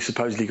fact that we've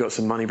supposedly got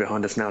some money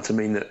behind us now to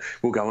mean that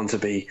we'll go on to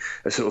be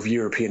a sort of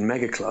European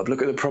mega club.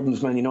 Look at the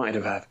problems Man United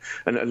have had.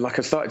 And like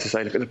I started to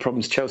say, look at the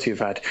problems Chelsea have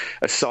had,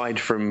 aside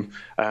from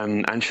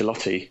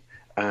Ancelotti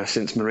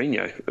since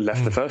Mourinho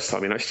left the first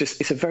time.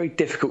 It's a very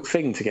difficult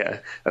thing to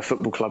get a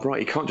football club right.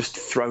 You can't just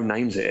throw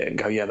names at it and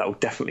go, yeah, that will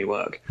definitely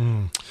work.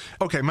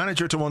 Okay,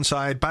 manager to one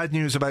side. Bad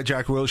news about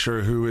Jack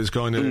Wilshere, who is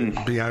going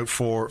to be out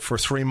for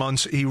 3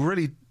 months. He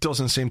really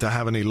doesn't seem to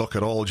have any luck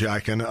at all,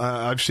 Jack, and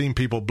I've seen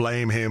people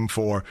blame him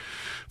for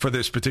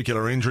this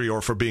particular injury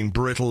or for being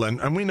brittle,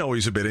 and we know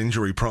he's a bit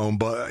injury prone,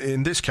 but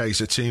in this case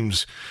it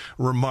seems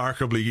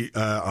remarkably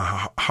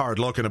hard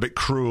luck and a bit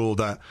cruel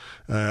that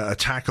a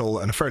tackle,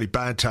 and a fairly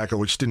bad tackle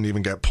which didn't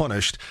even get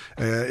punished,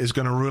 is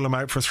going to rule him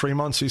out for 3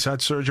 months. He's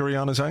had surgery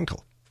on his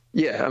ankle.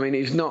 Yeah, I mean,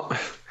 he's not...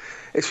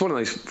 It's one of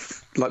those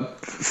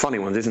funny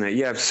ones, isn't it?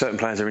 Yeah, certain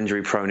players are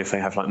injury prone if they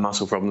have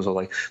muscle problems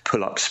or they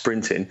pull up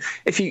sprinting.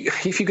 If you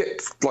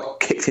get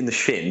kicked in the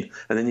shin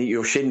and then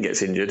your shin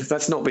gets injured,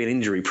 that's not being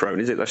injury prone,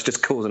 is it? That's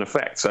just cause and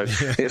effect. So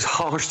it's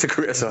harsh to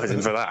criticise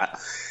him for that.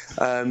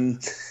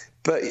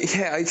 But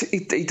yeah,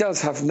 he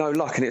does have no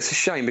luck, and it's a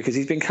shame because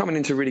he's been coming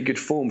into really good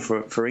form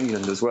for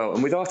England as well.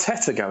 And with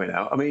Arteta going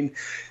out, I mean,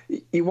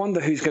 you wonder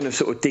who's going to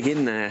sort of dig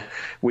in there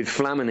with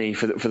Flamini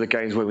for the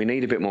games where we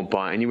need a bit more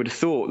bite. And you would have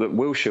thought that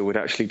Wilshere would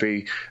actually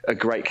be a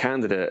great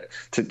candidate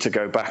to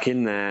go back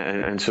in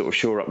there and sort of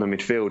shore up the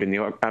midfield in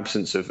the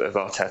absence of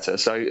Arteta.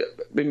 So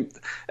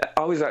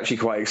I was actually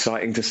quite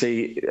excited to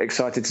see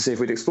if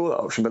we'd explore that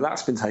option, but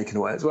that's been taken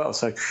away as well.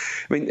 So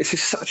I mean, this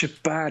is such a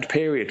bad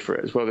period for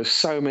it as well. There's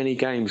so many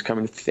games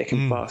coming thick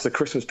and fast. The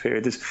Christmas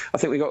period I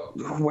think we got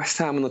West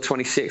Ham on the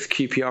 26th,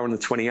 QPR on the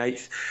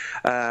 28th,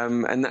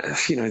 and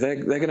that,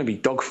 they're going to be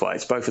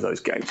dogfights, both of those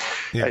games.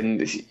 And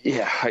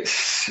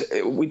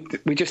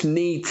we just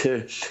need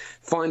to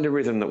find a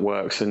rhythm that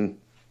works and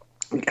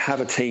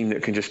have a team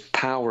that can just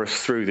power us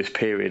through this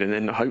period, and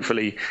then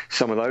hopefully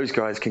some of those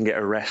guys can get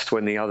a rest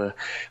when the other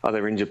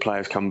injured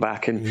players come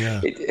back. And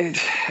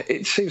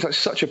it seems like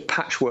such a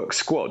patchwork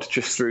squad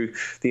just through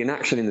the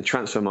inaction in the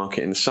transfer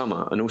market in the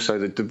summer, and also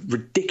the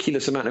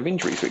ridiculous amount of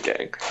injuries we're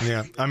getting.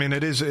 Yeah, I mean,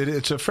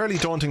 it's a fairly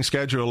daunting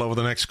schedule over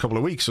the next couple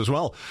of weeks as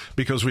well,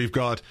 because we've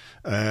got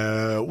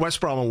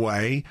West Brom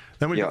away,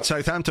 then we've got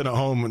Southampton at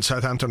home, and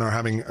Southampton are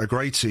having a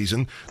great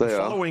season. The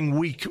following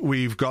week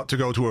we've got to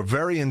go to a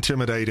very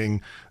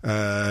intimidating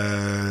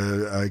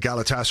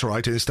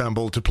Galatasaray to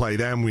Istanbul to play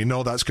them. We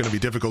know that's going to be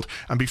difficult.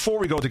 And before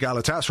we go to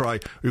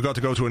Galatasaray, we've got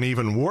to go to an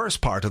even worse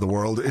part of the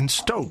world in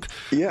Stoke,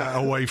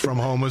 away from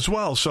home as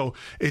well. So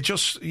it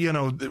just,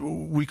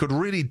 we could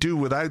really do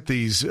without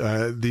these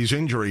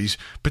injuries,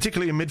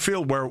 particularly in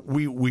midfield where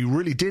we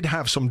really did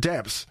have some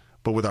depth.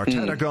 But with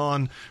Arteta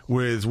gone,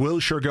 with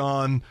Wilshere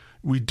gone,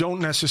 we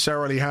don't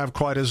necessarily have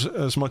quite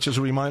as much as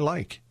we might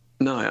like.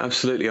 No,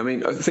 absolutely. I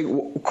mean, I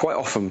think quite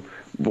often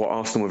what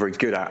Arsenal were very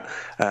good at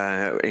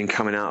in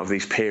coming out of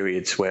these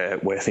periods where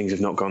things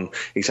have not gone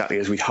exactly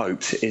as we'd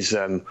hoped is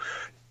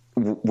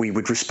we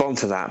would respond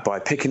to that by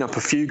picking up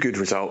a few good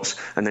results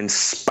and then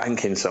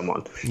spanking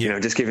someone,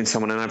 just giving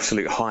someone an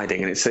absolute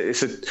hiding. And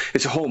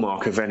it's a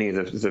hallmark of any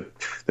of the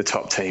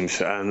top teams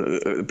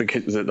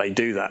because that they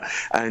do that.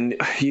 And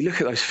you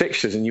look at those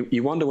fixtures and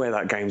you wonder where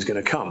that game's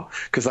going to come,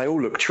 because they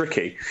all look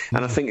tricky.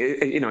 And I think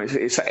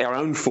it's our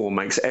own form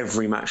makes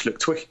every match look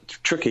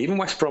tricky. Even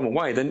West Brom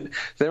away, then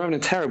they're having a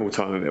terrible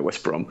time of it.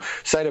 West Brom.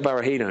 Saido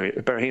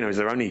Berahino is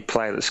their only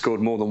player that scored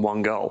more than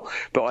one goal.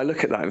 But I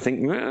look at that and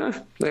think,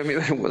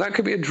 that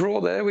could be a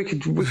draw there. We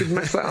could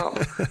mess that up.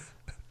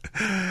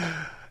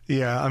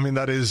 Yeah, I mean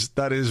that is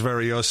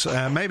very us.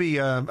 Maybe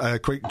a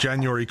quick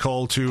January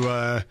call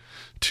to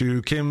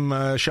Kim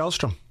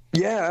Källström.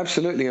 Yeah,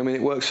 absolutely. I mean,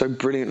 it worked so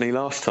brilliantly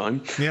last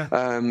time. Yeah,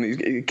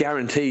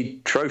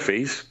 guaranteed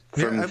trophies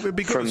from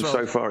well.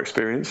 So far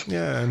experience.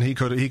 Yeah, and he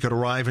could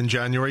arrive in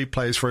January,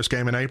 play his first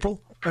game in April.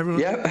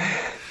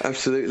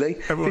 Absolutely.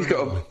 He's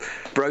got a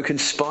broken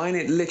spine.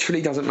 It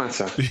literally doesn't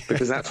matter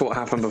because that's what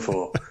happened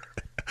before.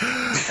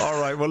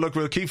 All right. right. Well, look,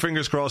 we'll keep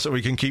fingers crossed that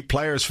we can keep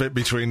players fit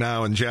between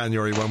now and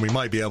January when we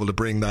might be able to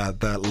bring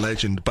that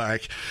legend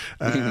back.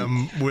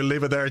 We'll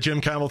leave it there.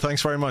 Jim Campbell,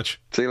 thanks very much.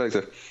 See you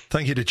later.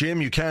 Thank you to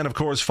Jim. You can, of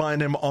course,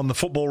 find him on the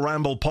Football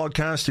Ramble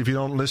podcast. If you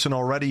don't listen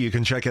already, you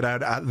can check it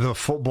out at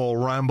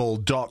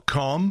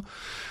thefootballramble.com.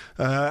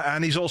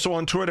 And he's also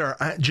on Twitter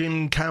at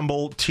Jim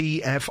Campbell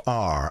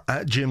TFR.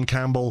 At Jim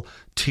Campbell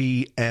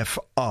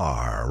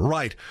TFR.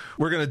 Right,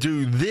 we're going to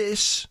do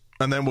this,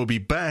 and then we'll be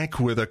back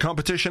with a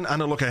competition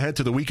and a look ahead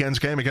to the weekend's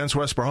game against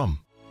West Brom.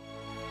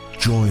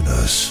 Join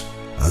us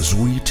as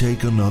we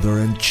take another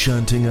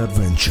enchanting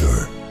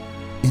adventure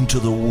into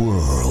the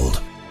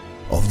world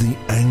of the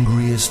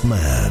angriest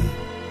man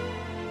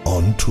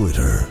on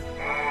Twitter.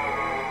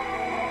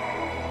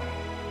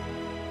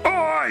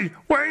 Oi,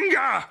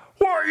 Wenger!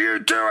 What are you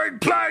doing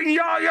playing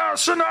Yaya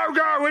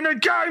Sanogo in a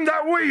game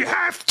that we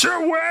have to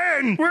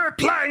win? We're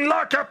playing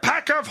like a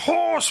pack of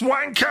horse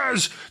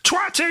wankers,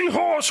 twatting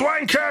horse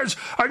wankers,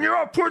 and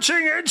you're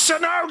putting in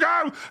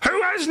Sanogo, who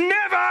has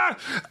never,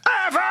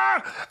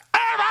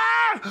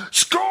 ever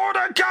scored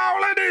a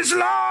goal in his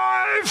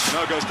life.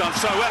 Sanogo's done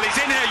so well,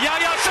 he's in here,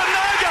 Yaya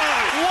Sanogo!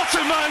 What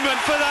a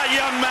moment for that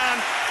young man,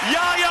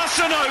 Yaya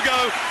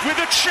Sanogo, with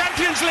a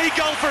Champions League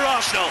goal for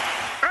Arsenal.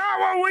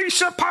 How are we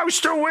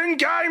supposed to win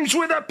games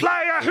with a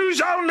player who's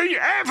only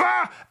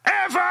ever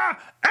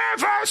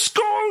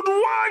scored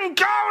one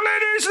goal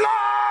in his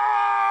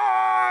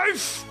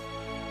life?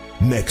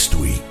 Next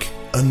week,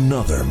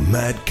 another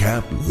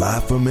madcap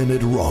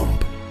laugh-a-minute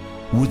romp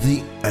with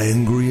the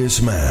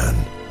angriest man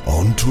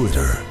on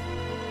Twitter.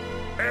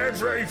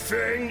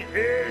 Everything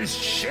is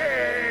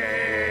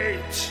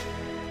shit.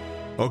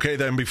 Okay,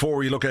 then, before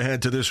we look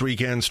ahead to this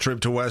weekend's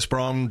trip to West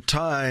Brom,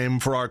 time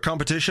for our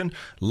competition.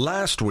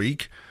 Last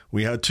week,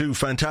 we had two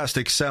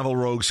fantastic Savile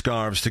Rogue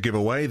scarves to give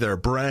away. They're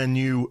brand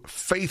new,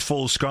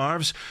 faithful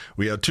scarves.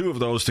 We had two of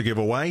those to give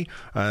away.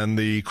 And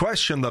the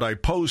question that I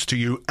posed to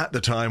you at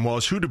the time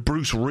was, who did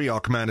Bruce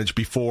Rioch manage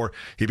before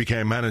he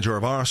became manager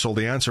of Arsenal?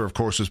 The answer, of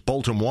course, is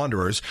Bolton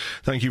Wanderers.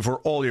 Thank you for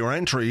all your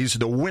entries.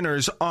 The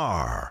winners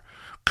are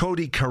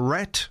Cody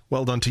Carrett,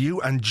 well done to you,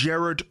 and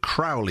Gerard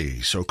Crowley.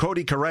 So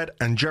Cody Carrett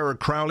and Gerard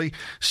Crowley,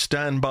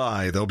 stand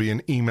by. There'll be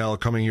an email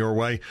coming your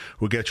way.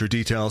 We'll get your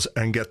details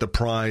and get the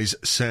prize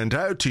sent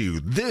out to you.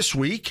 This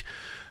week,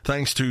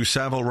 thanks to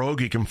Savile Rogue,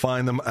 you can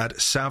find them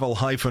at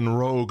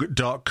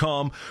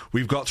savile-rogue.com.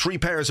 We've got 3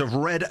 pairs of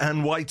red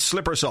and white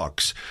slipper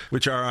socks,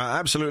 which are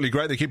absolutely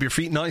great. They keep your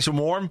feet nice and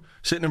warm,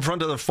 sitting in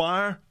front of the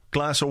fire,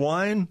 glass of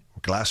wine,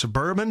 glass of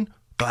bourbon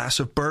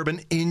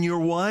in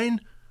your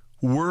wine,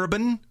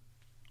 Wourbon.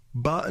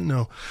 But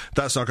no,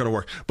 that's not going to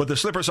work. But the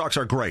slipper socks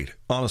are great,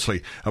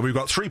 honestly. And we've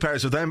got 3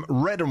 pairs of them,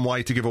 red and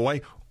white, to give away.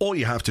 All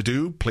you have to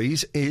do,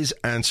 please, is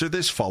answer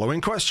this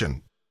following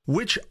question.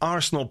 Which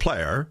Arsenal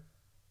player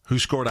who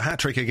scored a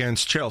hat-trick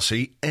against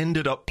Chelsea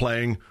ended up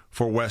playing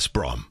for West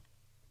Brom?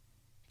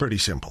 Pretty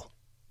simple.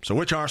 So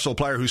which Arsenal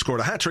player who scored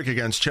a hat-trick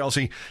against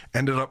Chelsea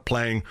ended up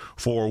playing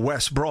for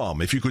West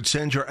Brom? If you could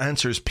send your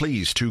answers,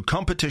 please, to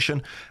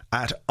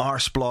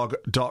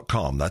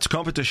competition@arsblog.com. That's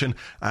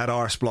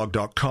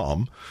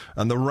competition@arsblog.com.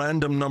 And the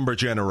random number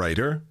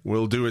generator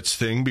will do its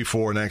thing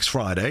before next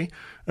Friday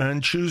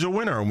and choose a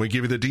winner. And we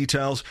give you the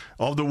details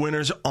of the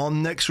winners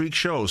on next week's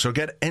show. So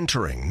get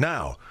entering.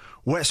 Now,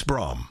 West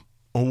Brom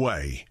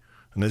away.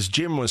 And as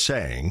Jim was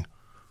saying,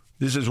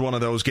 this is one of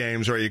those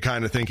games where you're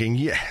kind of thinking,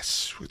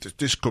 yes,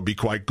 this could be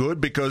quite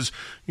good because,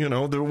 you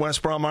know, the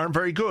West Brom aren't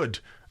very good.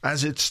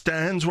 As it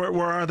stands, where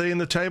are they in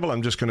the table?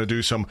 I'm just going to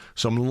do some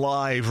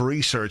live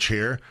research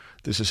here.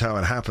 This is how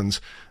it happens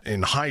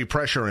in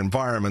high-pressure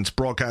environments,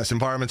 broadcast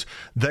environments.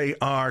 They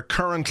are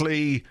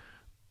currently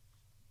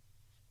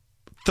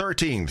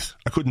 13th.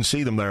 I couldn't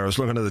see them there. I was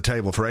looking at the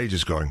table for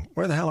ages going,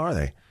 where the hell are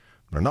they?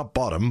 They're not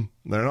bottom.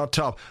 They're not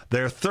top.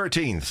 They're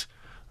 13th.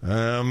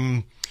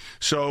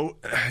 So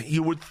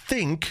you would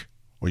think,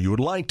 or you would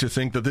like to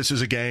think, that this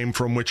is a game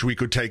from which we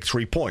could take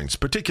 3 points,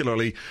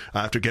 particularly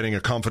after getting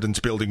a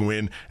confidence-building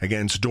win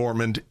against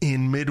Dortmund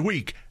in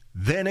midweek.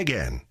 Then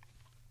again,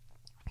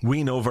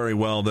 we know very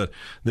well that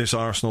this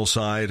Arsenal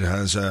side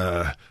has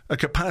a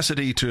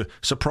capacity to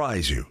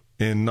surprise you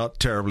in not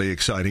terribly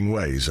exciting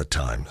ways at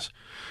times.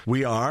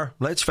 We are,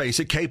 let's face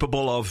it,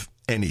 capable of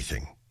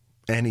anything.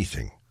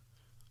 Anything.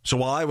 So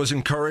while I was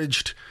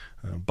encouraged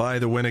by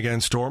the win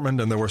against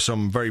Dortmund, and there were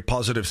some very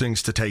positive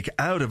things to take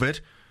out of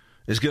it,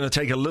 it's going to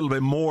take a little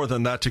bit more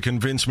than that to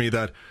convince me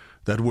that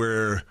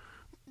we're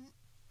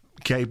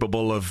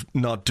capable of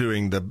not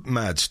doing the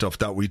mad stuff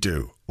that we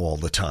do all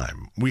the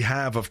time. We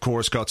have, of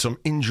course, got some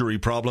injury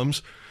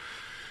problems.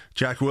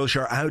 Jack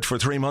Wilshere out for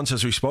 3 months,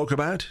 as we spoke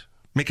about.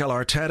 Mikel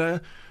Arteta,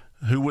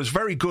 who was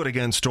very good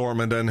against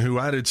Dortmund and who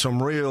added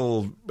some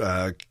real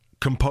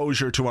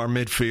composure to our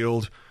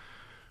midfield,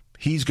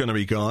 he's going to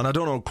be gone. I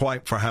don't know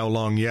quite for how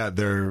long yet.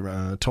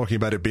 They're talking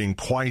about it being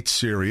quite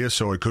serious,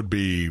 so it could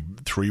be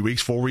 3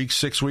 weeks, 4 weeks,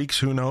 6 weeks,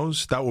 who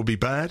knows? That would be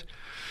bad.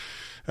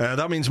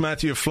 That means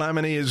Matthew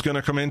Flamini is going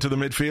to come into the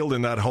midfield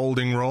in that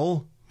holding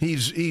role.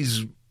 He's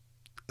a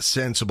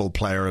sensible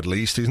player, at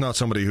least. He's not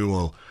somebody who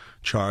will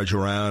charge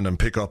around and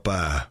pick up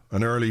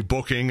an early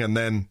booking and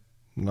then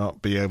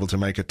not be able to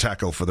make a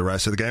tackle for the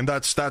rest of the game.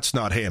 That's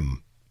not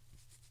him.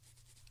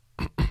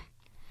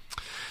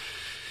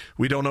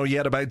 We don't know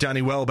yet about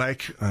Danny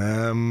Welbeck.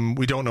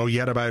 We don't know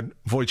yet about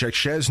Wojciech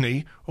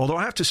Szczesny, although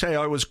I have to say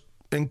I was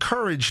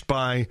encouraged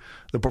by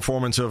the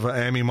performance of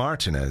Emi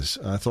Martinez.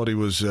 I thought he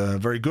was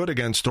very good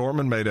against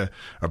Dortmund, made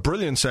a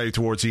brilliant save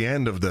towards the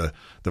end of the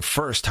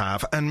first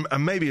half, and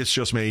maybe it's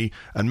just me,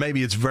 and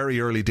maybe it's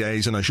very early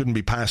days and I shouldn't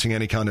be passing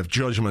any kind of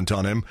judgment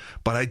on him,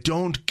 but I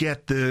don't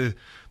get the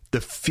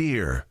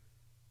fear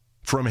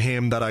from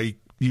him that I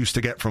used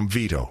to get from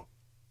Vito,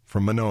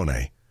 from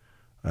Mannone.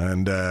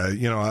 And,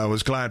 I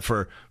was glad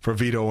for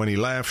Vito when he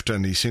left,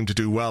 and he seemed to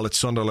do well at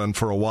Sunderland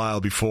for a while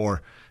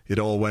before it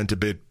all went a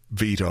bit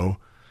Vito.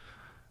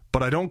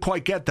 But I don't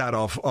quite get that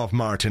off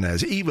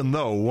Martinez, even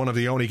though one of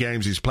the only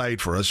games he's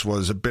played for us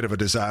was a bit of a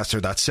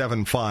disaster, that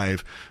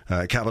 7-5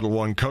 Capital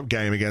One Cup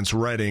game against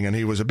Reading, and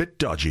he was a bit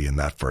dodgy in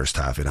that first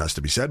half, it has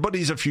to be said. But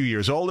he's a few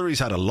years older, he's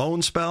had a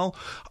loan spell.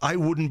 I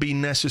wouldn't be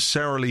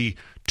necessarily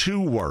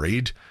too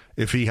worried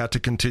if he had to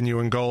continue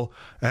in goal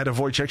ahead of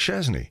Wojciech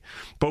Szczesny.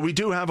 But we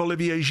do have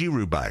Olivier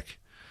Giroud back.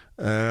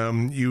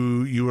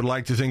 You would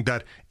like to think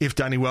that if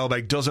Danny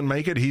Welbeck doesn't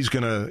make it, he's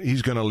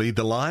gonna lead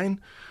the line.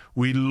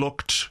 We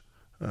looked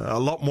a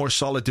lot more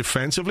solid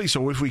defensively,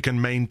 so if we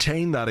can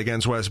maintain that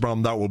against West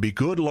Brom, that will be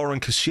good.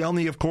 Laurent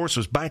Koscielny, of course,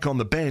 was back on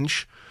the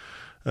bench.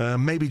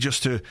 Maybe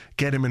just to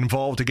get him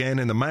involved again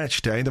in the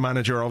match day. The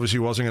manager obviously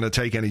wasn't going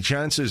to take any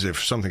chances.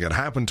 If something had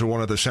happened to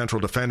one of the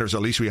central defenders,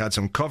 at least we had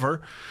some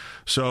cover.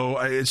 So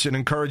it's an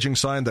encouraging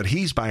sign that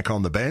he's back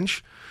on the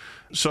bench.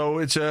 So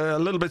it's a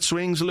little bit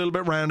swings, a little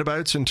bit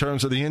roundabouts in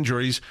terms of the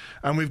injuries,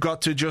 and we've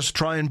got to just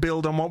try and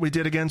build on what we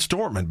did against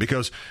Dortmund,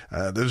 because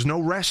there's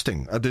no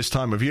resting at this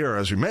time of year.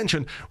 As we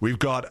mentioned, we've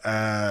got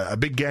a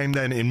big game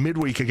then in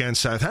midweek against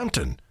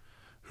Southampton,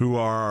 who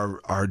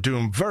are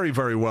doing very,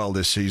 very well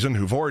this season,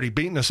 who've already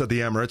beaten us at the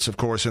Emirates, of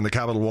course, in the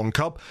Capital One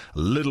Cup. A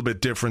little bit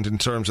different in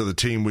terms of the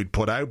team we'd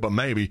put out, but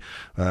maybe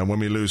when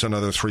we lose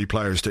another 3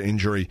 players to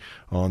injury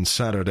on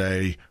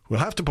Saturday,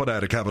 we'll have to put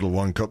out a Capital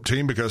One Cup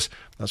team, because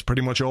that's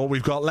pretty much all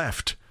we've got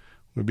left.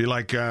 We'd be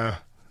like,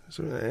 is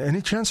there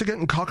any chance of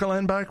getting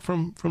Coquelin back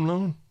from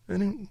loan?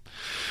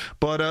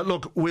 But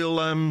look,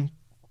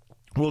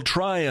 we'll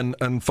try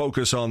and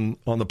focus on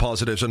the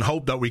positives and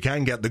hope that we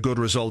can get the good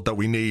result that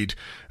we need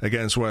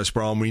against West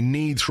Brom. We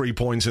need 3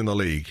 points in the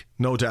league,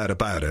 no doubt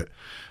about it.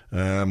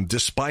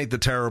 Despite the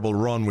terrible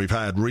run we've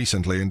had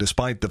recently, and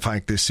despite the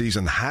fact this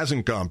season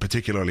hasn't gone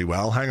particularly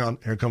well. Hang on,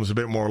 here comes a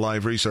bit more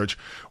live research.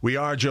 We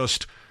are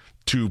just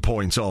 2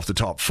 points off the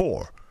top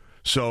 4.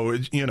 So,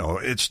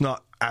 it's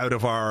not out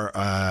of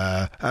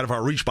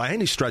our reach by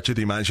any stretch of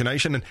the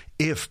imagination. And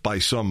if by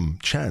some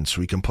chance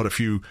we can put a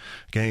few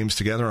games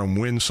together and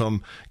win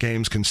some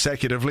games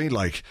consecutively,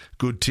 like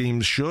good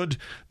teams should,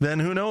 then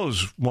who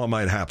knows what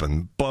might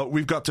happen. But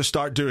we've got to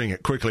start doing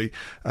it quickly,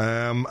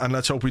 and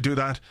let's hope we do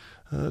that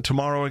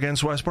tomorrow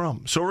against West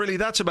Brom. So really,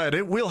 that's about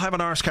it. We'll have an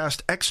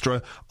Arscast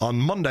Extra on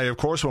Monday, of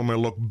course, when we'll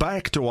look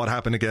back to what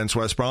happened against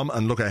West Brom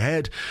and look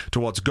ahead to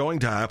what's going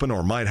to happen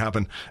or might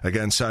happen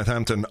against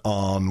Southampton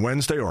on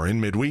Wednesday or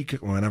in midweek,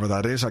 whenever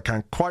that is. I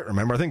can't quite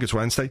remember. I think it's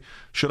Wednesday.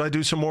 Should I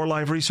do some more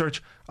live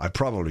research? I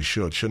probably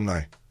should, shouldn't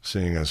I?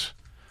 Seeing as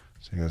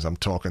I'm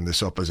talking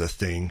this up as a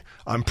thing.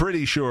 I'm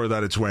pretty sure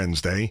that it's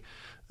Wednesday.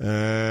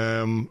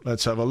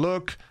 Let's have a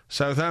look.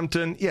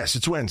 Southampton. Yes,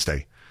 it's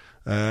Wednesday.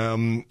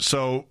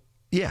 So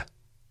yeah,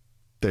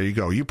 there you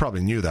go. You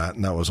probably knew that,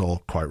 and that was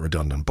all quite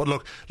redundant. But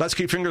look, let's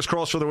keep fingers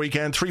crossed for the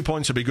weekend. 3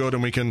 points would be good,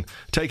 and we can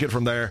take it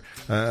from there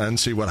and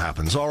see what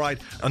happens. All right,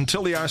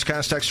 until the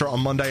Arscast Extra on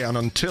Monday, and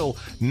until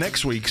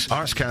next week's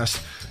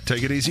Arscast,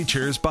 take it easy.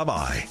 Cheers.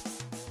 Bye-bye.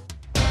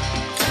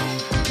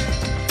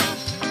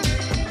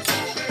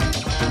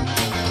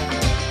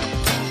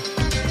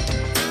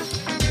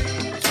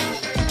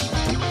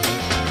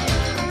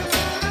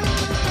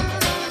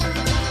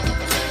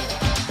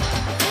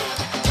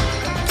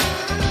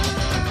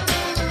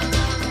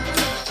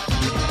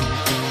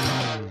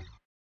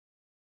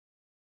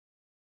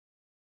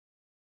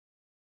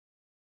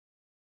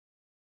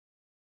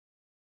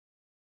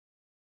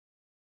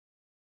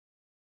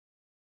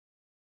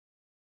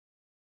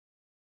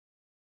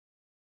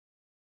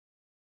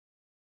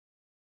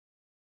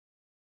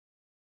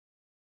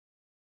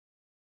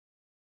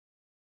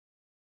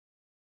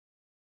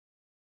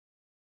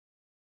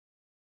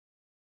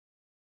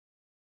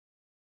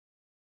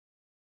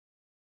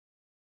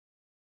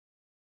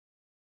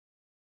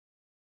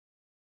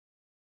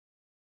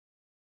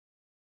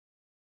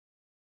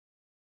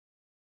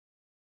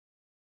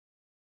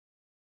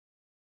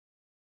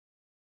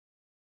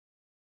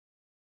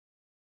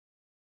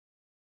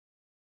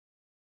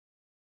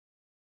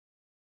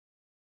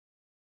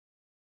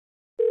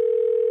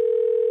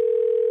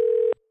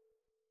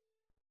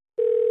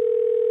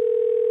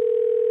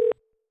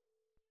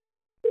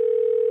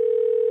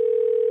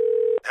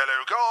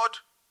 Hello, God.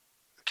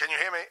 Can you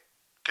hear me?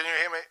 Can you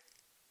hear me?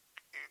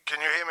 Can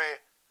you hear me?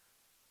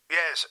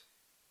 Yes.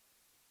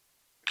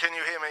 Can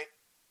you hear me?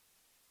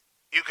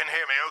 You can can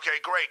hear me.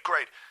 Okay,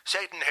 great.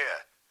 Satan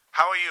here.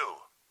 How are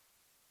you?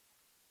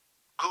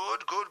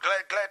 Good.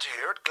 Glad to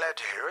hear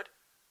it.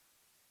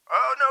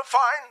 Oh, no,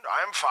 fine.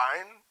 I'm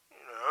fine.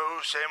 You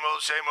know, same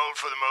old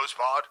for the most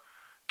part.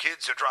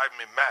 Kids are driving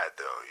me mad,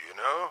 though, you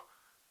know.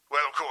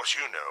 Well, of course,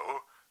 you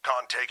know.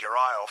 Can't take your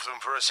eye off them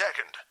for a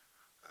second.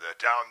 They're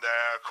down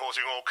there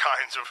causing all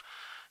kinds of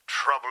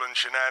trouble and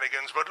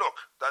shenanigans. But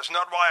look, that's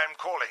not why I'm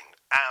calling.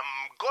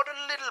 Got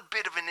a little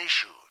bit of an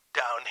issue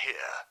down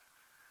here.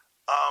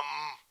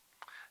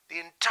 The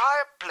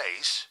entire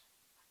place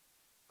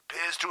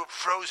appears to have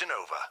frozen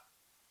over.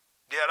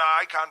 Yet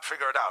I can't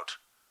figure it out.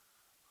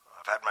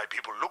 I've had my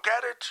people look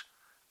at it,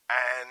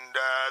 and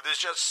there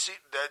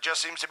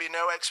just seems to be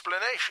no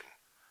explanation.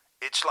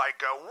 It's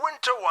like a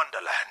winter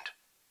wonderland.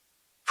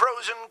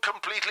 Frozen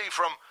completely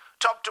from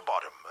top to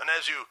bottom, and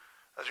as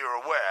you're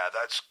aware,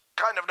 that's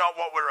kind of not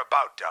what we're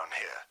about down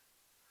here.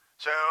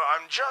 So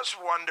I'm just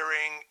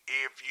wondering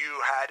if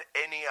you had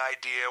any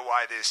idea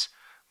why this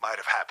might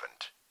have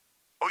happened.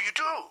 Oh, you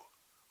do?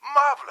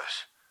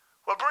 Marvelous.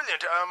 Well,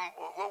 brilliant.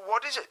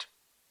 What is it?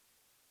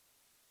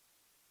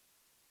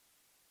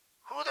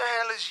 Who the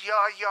hell is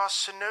Yaya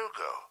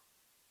Sanogo?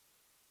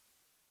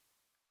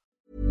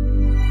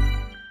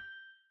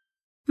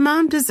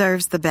 Mom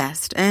deserves the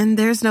best, and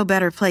there's no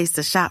better place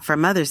to shop for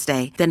Mother's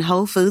Day than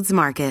Whole Foods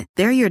Market.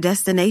 They're your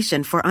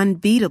destination for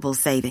unbeatable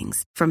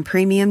savings, from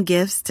premium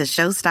gifts to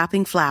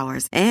show-stopping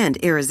flowers and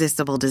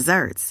irresistible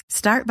desserts.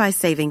 Start by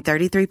saving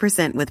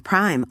 33% with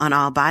Prime on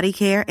all body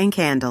care and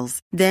candles.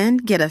 Then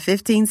get a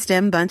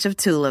 15-stem bunch of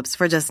tulips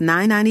for just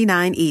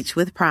 $9.99 each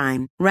with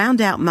Prime.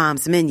 Round out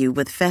Mom's menu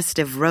with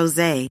festive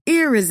rosé,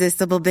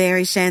 irresistible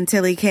berry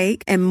chantilly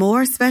cake, and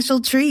more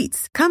special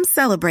treats. Come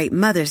celebrate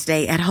Mother's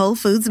Day at Whole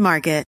Foods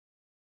Market.